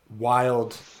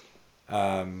wild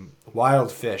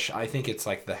fish, I think it's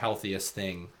like the healthiest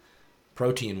thing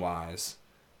protein wise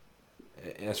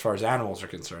as far as animals are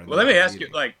concerned. Well, let me ask you,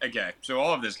 like, okay, so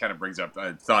all of this kind of brings up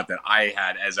a thought that I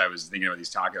had as I was thinking about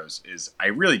these tacos is I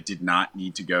really did not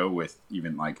need to go with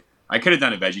even like, I could have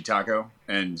done a veggie taco,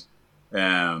 and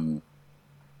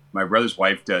my brother's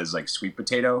wife does like sweet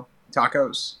potato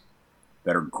tacos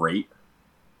that are great.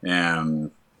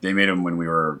 They made them when we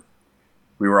were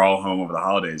all home over the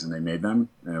holidays, and they made them,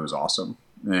 and it was awesome.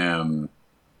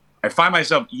 I find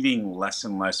myself eating less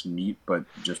and less meat, but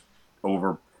just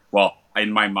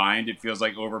in my mind, it feels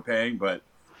like overpaying, but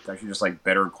it's actually just like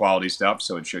better quality stuff,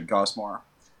 so it should cost more.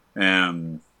 I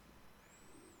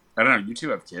don't know. You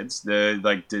two have kids.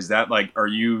 Does that like?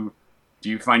 Do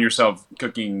you find yourself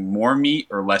cooking more meat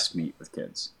or less meat with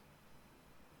kids?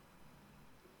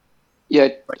 Yeah,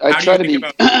 I try to be.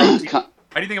 How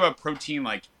do you think about protein,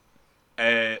 like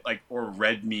or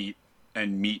red meat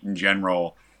and meat in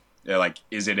general? Like,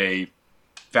 is it a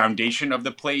foundation of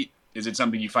the plate? Is it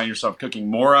something you find yourself cooking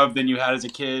more of than you had as a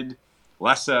kid,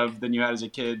 less of than you had as a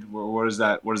kid? What does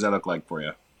that look like for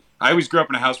you? I always grew up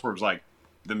in a house where it was like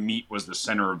the meat was the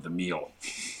center of the meal,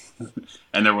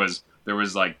 and there was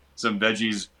like some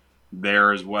veggies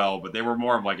there as well, but they were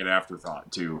more of like an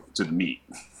afterthought to the meat.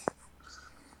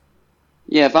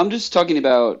 Yeah, if I'm just talking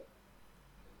about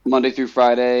Monday through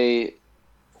Friday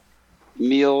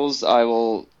meals,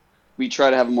 we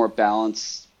try to have a more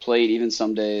balanced plate. Even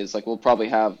some days, like we'll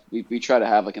probably we try to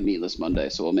have like a meatless Monday,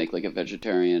 so we'll make like a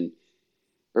vegetarian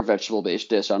or vegetable based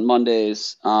dish on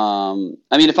Mondays. I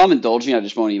mean, if I'm indulging, I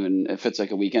just won't even, if it's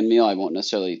like a weekend meal, I won't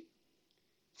necessarily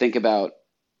think about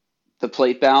the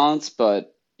plate balance.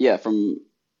 But yeah, for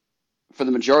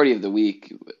the majority of the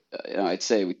week, I'd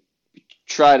say we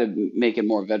try to make it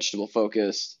more vegetable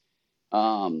focused,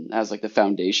 as like the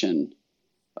foundation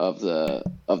of the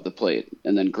plate,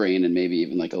 and then grain and maybe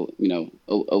even like a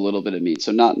little bit of meat.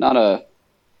 So not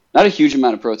a huge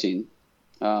amount of protein.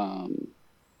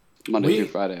 Monday through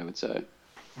Friday, I would say.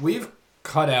 We've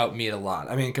cut out meat a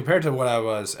lot. I mean, compared to what I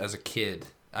was as a kid,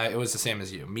 it was the same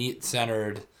as you. Meat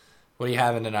centered. What are you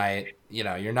having tonight?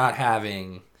 You're not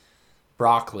having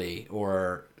broccoli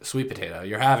or sweet potato.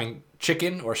 You're having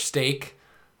chicken or steak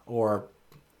or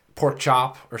pork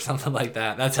chop or something like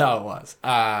that. That's how it was.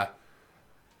 A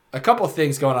couple of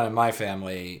things going on in my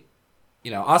family.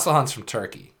 Asılhan's from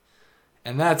Turkey,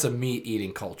 and that's a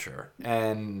meat-eating culture,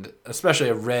 and especially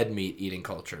a red meat-eating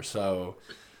culture. So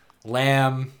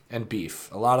lamb and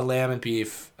beef. A lot of lamb and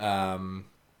beef, and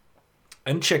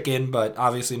chicken, but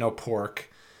obviously no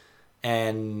pork.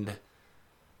 And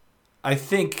I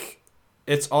think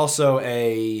it's also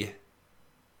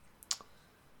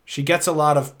she gets a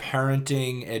lot of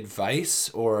parenting advice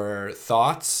or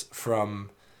thoughts from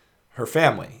her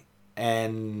family,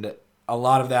 and a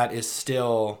lot of that is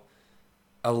still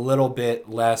a little bit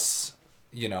less,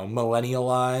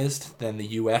 millennialized than the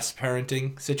U.S.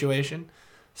 parenting situation.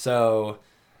 So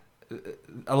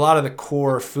a lot of the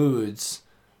core foods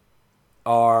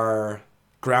are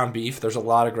ground beef. There's a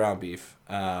lot of ground beef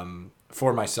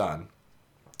for my son.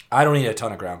 I don't eat a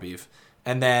ton of ground beef.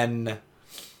 And then,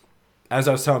 as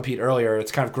I was telling Pete earlier,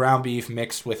 it's kind of ground beef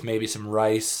mixed with maybe some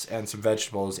rice and some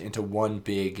vegetables into one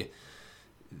big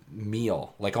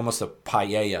meal, like almost a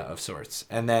paella of sorts.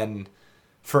 And then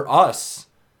for us,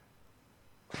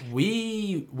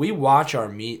 we watch our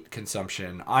meat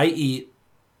consumption. I eat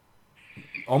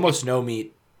almost no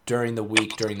meat during the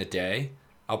week, during the day.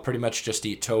 I'll pretty much just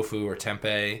eat tofu or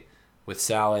tempeh with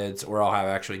salads, or I'll have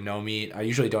actually no meat. I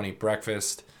usually don't eat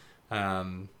breakfast.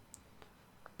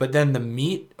 But then the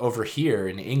meat over here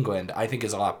in England, I think,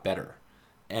 is a lot better.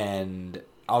 And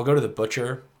I'll go to the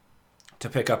butcher to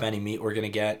pick up any meat we're going to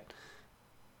get.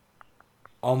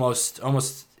 Almost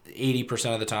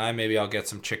 80% of the time, maybe I'll get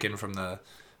some chicken from the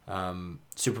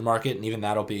supermarket, and even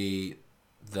that'll be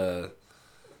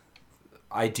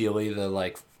ideally the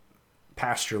like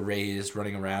pasture raised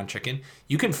running around chicken.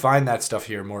 You can find that stuff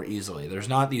here more easily. There's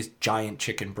not these giant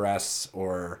chicken breasts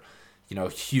or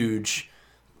huge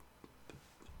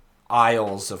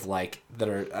aisles of like that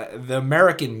are the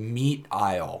American meat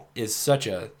aisle is such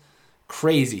a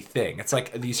crazy thing. It's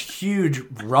like these huge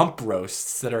rump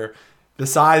roasts that are the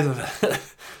size of a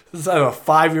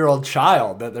 5-year-old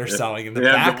child that they're selling in the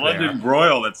back. The London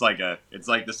broil it's like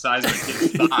the size of a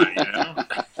kid's thigh,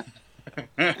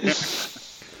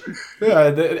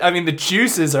 Yeah, the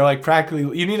juices are like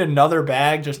practically. You need another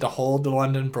bag just to hold the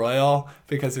London broil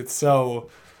because it's so.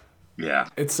 Yeah.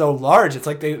 It's so large. It's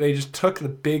like they just took the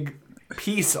big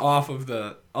piece off of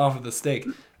the off of the steak,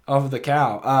 off of the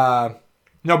cow.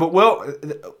 No, but well,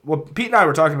 Pete and I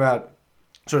were talking about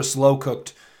sort of slow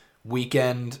cooked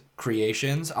weekend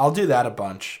creations. I'll do that a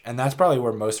bunch, and that's probably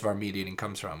where most of our meat eating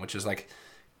comes from, which is like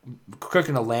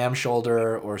cooking a lamb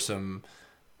shoulder or some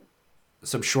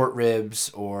short ribs,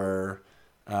 or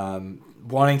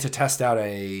wanting to test out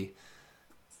as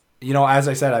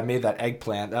I said, I made that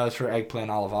eggplant. That was for eggplant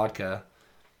a la vodka.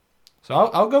 So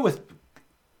I'll go with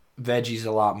veggies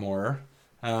a lot more.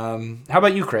 How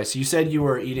about you, Chris? You said you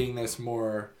were eating this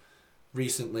more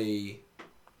recently.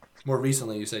 More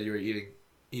recently, you said you were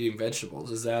eating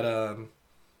vegetables. Is that what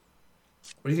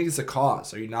do you think is the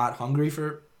cause? Are you not hungry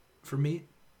for meat?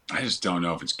 I just don't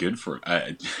know if it's good for.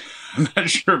 I'm not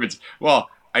sure if it's. Well,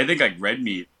 I think like red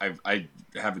meat. I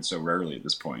have it so rarely at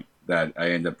this point that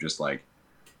I end up just like.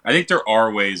 I think there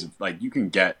are ways of like you can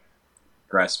get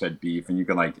grass-fed beef, and you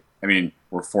can like. I mean,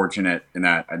 we're fortunate in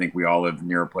that I think we all live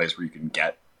near a place where you can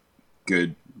get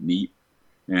good meat.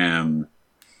 Do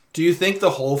you think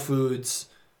the Whole Foods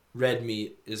red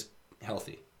meat is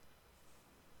healthy?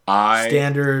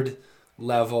 Standard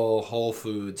level Whole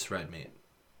Foods red meat.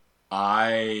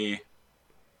 I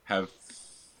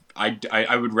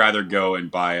would rather go and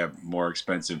buy a more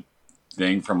expensive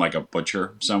thing from like a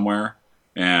butcher somewhere.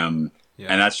 And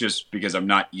that's just because I'm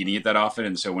not eating it that often.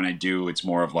 And so when I do, it's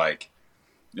more of like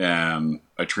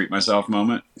a treat myself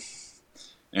moment.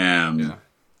 And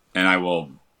I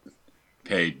will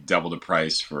pay double the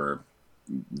price for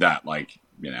that, like,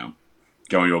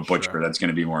 going to a butcher that's going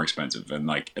to be more expensive. And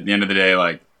like at the end of the day,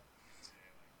 like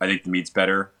I think the meat's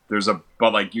better.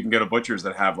 But like you can go to butchers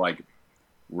that have like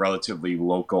relatively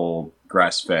local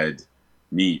grass-fed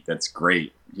meat that's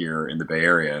great here in the Bay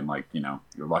Area, and like you're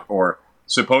like, or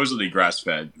supposedly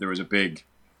grass-fed. There was a big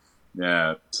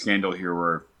scandal here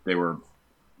where they were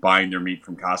buying their meat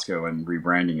from Costco and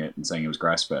rebranding it and saying it was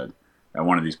grass-fed at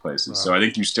one of these places. Wow. So I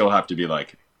think you still have to be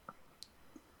like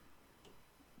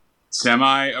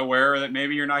semi-aware that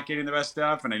maybe you're not getting the best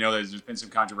stuff. And I know there's been some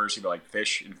controversy about like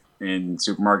fish in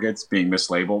supermarkets being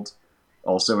mislabeled,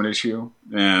 also an issue.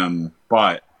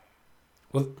 But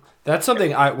well, that's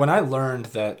something when I learned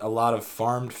that a lot of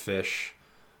farmed fish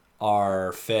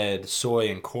are fed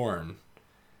soy and corn.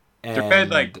 And they're fed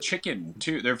like chicken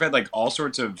too. They're fed like all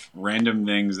sorts of random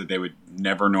things that they would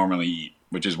never normally eat,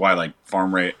 which is why like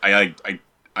farm raised. I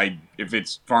if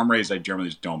it's farm raised, I generally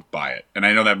just don't buy it. And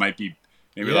I know that might be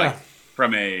maybe like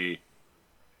from I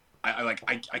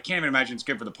can't even imagine it's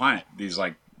good for the planet. These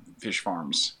like fish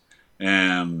farms.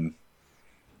 And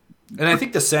I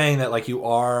think the saying that like you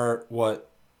are what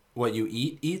you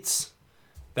eats,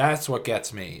 that's what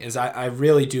gets me. Is I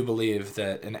really do believe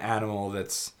that an animal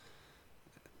that's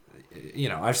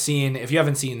I've seen, if you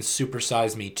haven't seen Super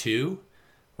Size Me 2,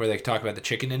 where they talk about the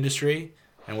chicken industry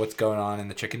and what's going on in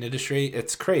the chicken industry,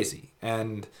 it's crazy.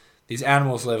 And these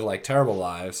animals live like terrible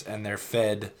lives, and they're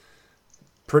fed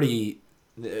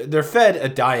a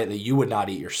diet that you would not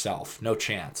eat yourself. No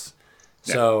chance.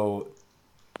 Yeah. So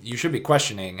you should be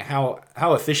questioning how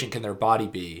efficient can their body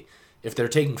be if they're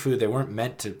taking food they weren't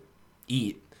meant to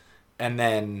eat and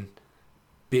then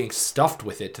being stuffed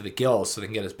with it to the gills so they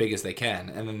can get as big as they can,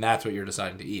 and then that's what you're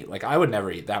deciding to eat. Like I would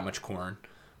never eat that much corn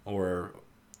or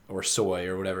soy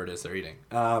or whatever it is they're eating.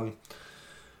 All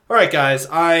right, guys,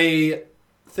 I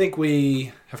think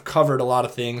we have covered a lot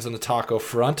of things on the taco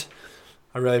front.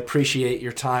 I really appreciate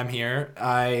your time here.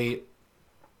 Are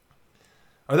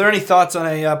there any thoughts on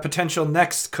a potential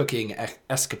next cooking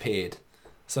escapade?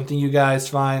 Something you guys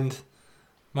find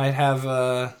might have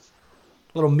a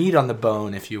little meat on the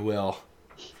bone, if you will,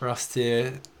 for us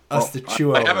to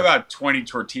chew over. I have about 20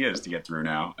 tortillas to get through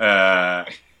now.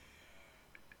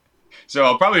 So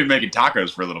I'll probably be making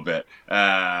tacos for a little bit.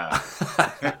 I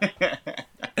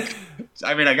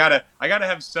mean, I gotta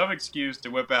have some excuse to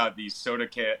whip out these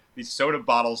soda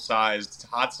bottle sized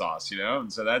hot sauce,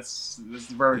 and so this is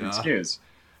the perfect excuse.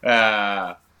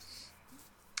 I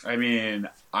mean,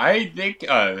 I think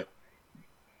I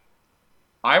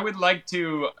would like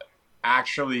to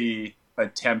actually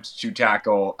attempt to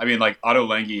tackle. I mean, like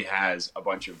Ottolenghi has a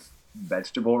bunch of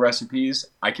vegetable recipes.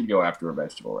 I could go after a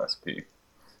vegetable recipe.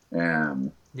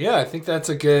 Yeah, I think that's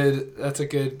a good.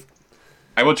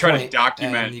 I will try to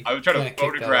document. I will try to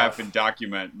photograph and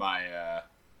document my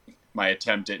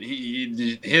attempt at.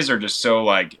 His are just so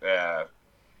like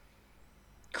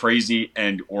crazy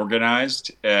and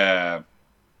organized.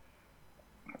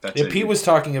 Pete was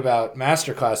talking about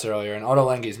masterclass earlier, and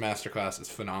Ottolenghi's masterclass is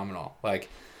phenomenal. Like,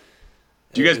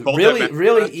 do you guys both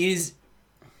really easy?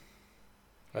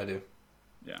 I do.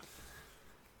 Yeah.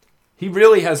 He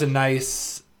really has a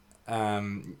nice.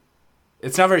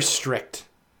 It's not very strict.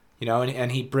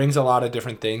 and he brings a lot of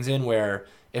different things in where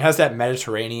it has that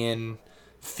Mediterranean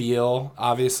feel,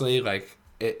 obviously,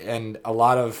 and a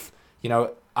lot of,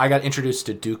 I got introduced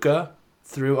to dukkha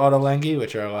through Ottolenghi,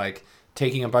 which are like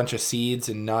taking a bunch of seeds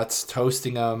and nuts,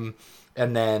 toasting them,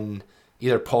 and then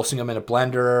either pulsing them in a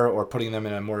blender or putting them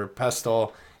in a mortar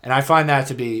pestle. And I find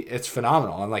that it's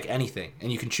phenomenal, unlike anything.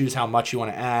 And you can choose how much you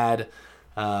want to add.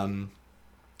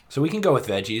 So we can go with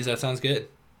veggies. That sounds good.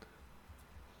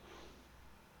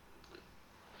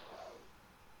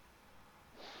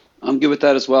 I'm good with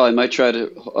that as well. I might try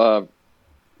to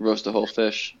roast a whole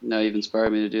fish. Now you've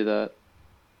inspired me to do that.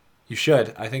 You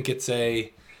should. I think it's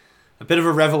a bit of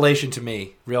a revelation to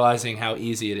me, realizing how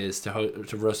easy it is to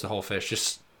roast a whole fish.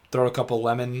 Just throw a couple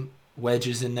lemon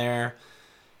wedges in there,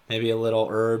 maybe a little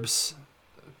herbs,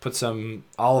 put some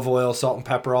olive oil, salt and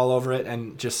pepper all over it,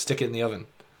 and just stick it in the oven.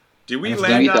 Did we Do you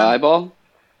land eat the eyeball?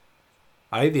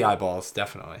 I eat the eyeballs,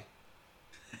 definitely.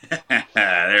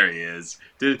 There he is.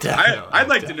 I'd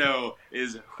like to know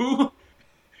is who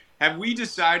have we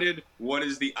decided what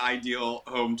is the ideal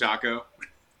home taco?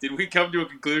 Did we come to a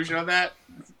conclusion on that?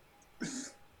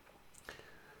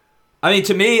 I mean,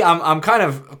 to me, I'm kind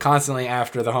of constantly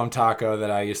after the home taco that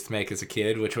I used to make as a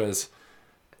kid, which was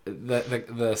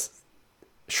the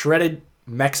shredded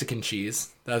Mexican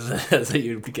cheese. That's what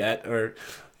you'd get, or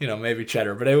maybe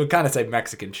cheddar, but it would kind of say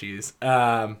Mexican cheese.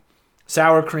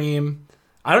 Sour cream.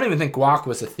 I don't even think guac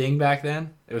was a thing back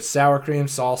then. It was sour cream,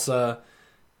 salsa.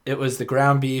 It was the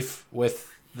ground beef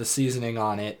with the seasoning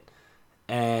on it,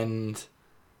 and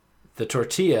the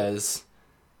tortillas.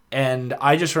 And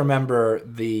I just remember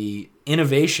the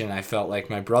innovation I felt like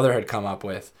my brother had come up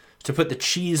with to put the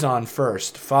cheese on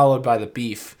first, followed by the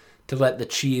beef, to let the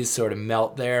cheese sort of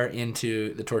melt there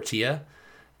into the tortilla.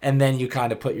 And then you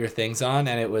kind of put your things on,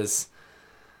 and it was...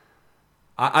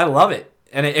 I love it.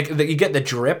 And you get the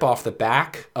drip off the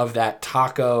back of that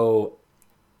taco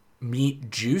meat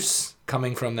juice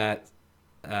coming from that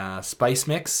spice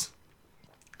mix.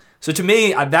 So to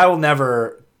me, I'll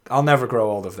never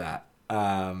grow old of that.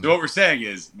 So what we're saying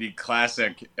is the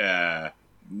classic, you're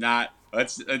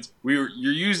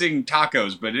using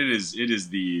tacos, but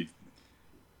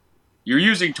you're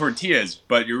using tortillas,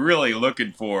 but you're really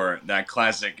looking for that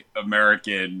classic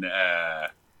American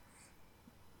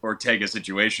Ortega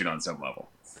situation on some level.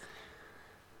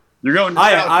 You're going.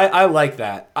 I like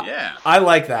that. Yeah, I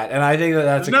like that, and I think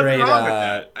that's There's a great. Nothing wrong with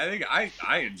that. I think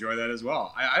I enjoy that as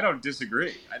well. I don't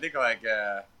disagree. I think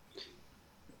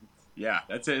yeah,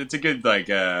 it's a good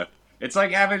it's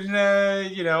like having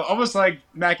almost like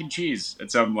mac and cheese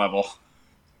at some level.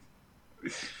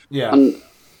 Yeah.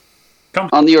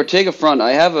 On the Ortega front,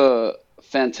 I have a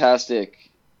fantastic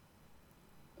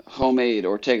homemade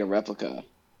Ortega replica.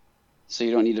 So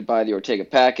you don't need to buy the Ortega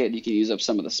packet. You can use up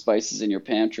some of the spices in your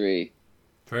pantry.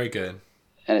 Very good.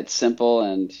 And it's simple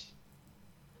and...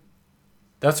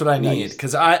 That's what I need,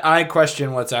 because I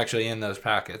question what's actually in those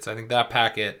packets. I think that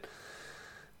packet,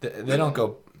 they don't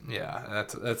go... Yeah,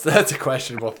 that's a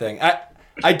questionable thing.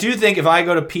 I do think if I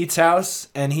go to Pete's house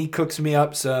and he cooks me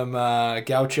up some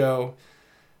gaucho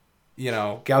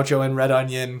and red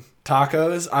onion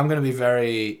tacos, I'm going to be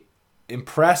very...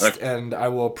 impressed, and I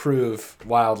will approve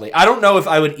wildly. I don't know if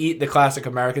I would eat the classic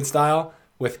American style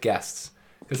with guests,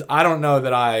 because I don't know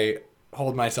that I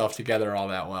hold myself together all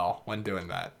that well when doing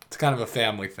that. It's kind of a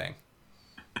family thing.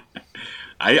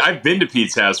 I've been to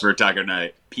Pete's house for a taco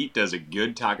night. Pete does a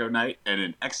good taco night and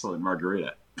an excellent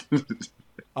margarita.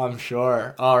 I'm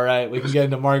sure. All right, we can get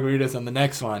into margaritas on the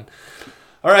next one.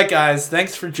 All right, guys,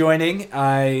 thanks for joining.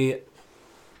 I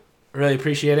really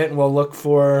appreciate it, and we'll look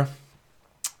for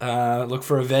a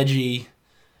veggie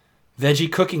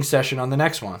cooking session on the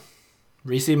next one.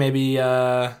 Reese, maybe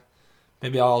I'll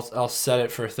set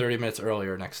it for 30 minutes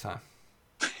earlier next time.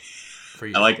 For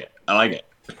you. I like it.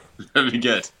 That'd be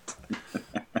good.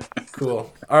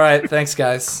 Cool. All right. Thanks,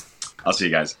 guys. I'll see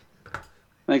you guys.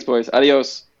 Thanks, boys.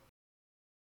 Adios.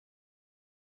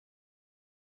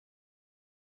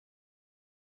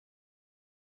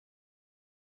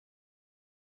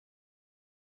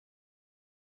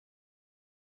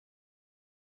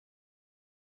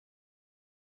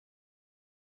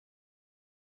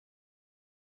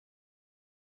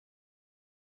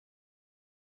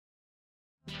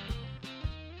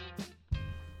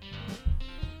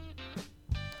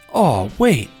 Oh,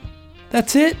 wait.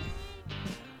 That's it?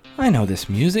 I know this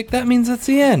music. That means that's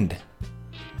the end.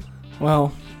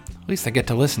 Well, at least I get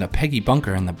to listen to Peggy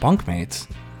Bunker and the Bunkmates.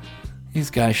 These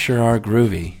guys sure are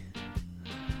groovy.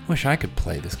 Wish I could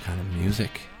play this kind of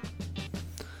music.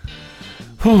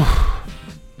 Whew.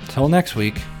 Till next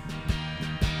week.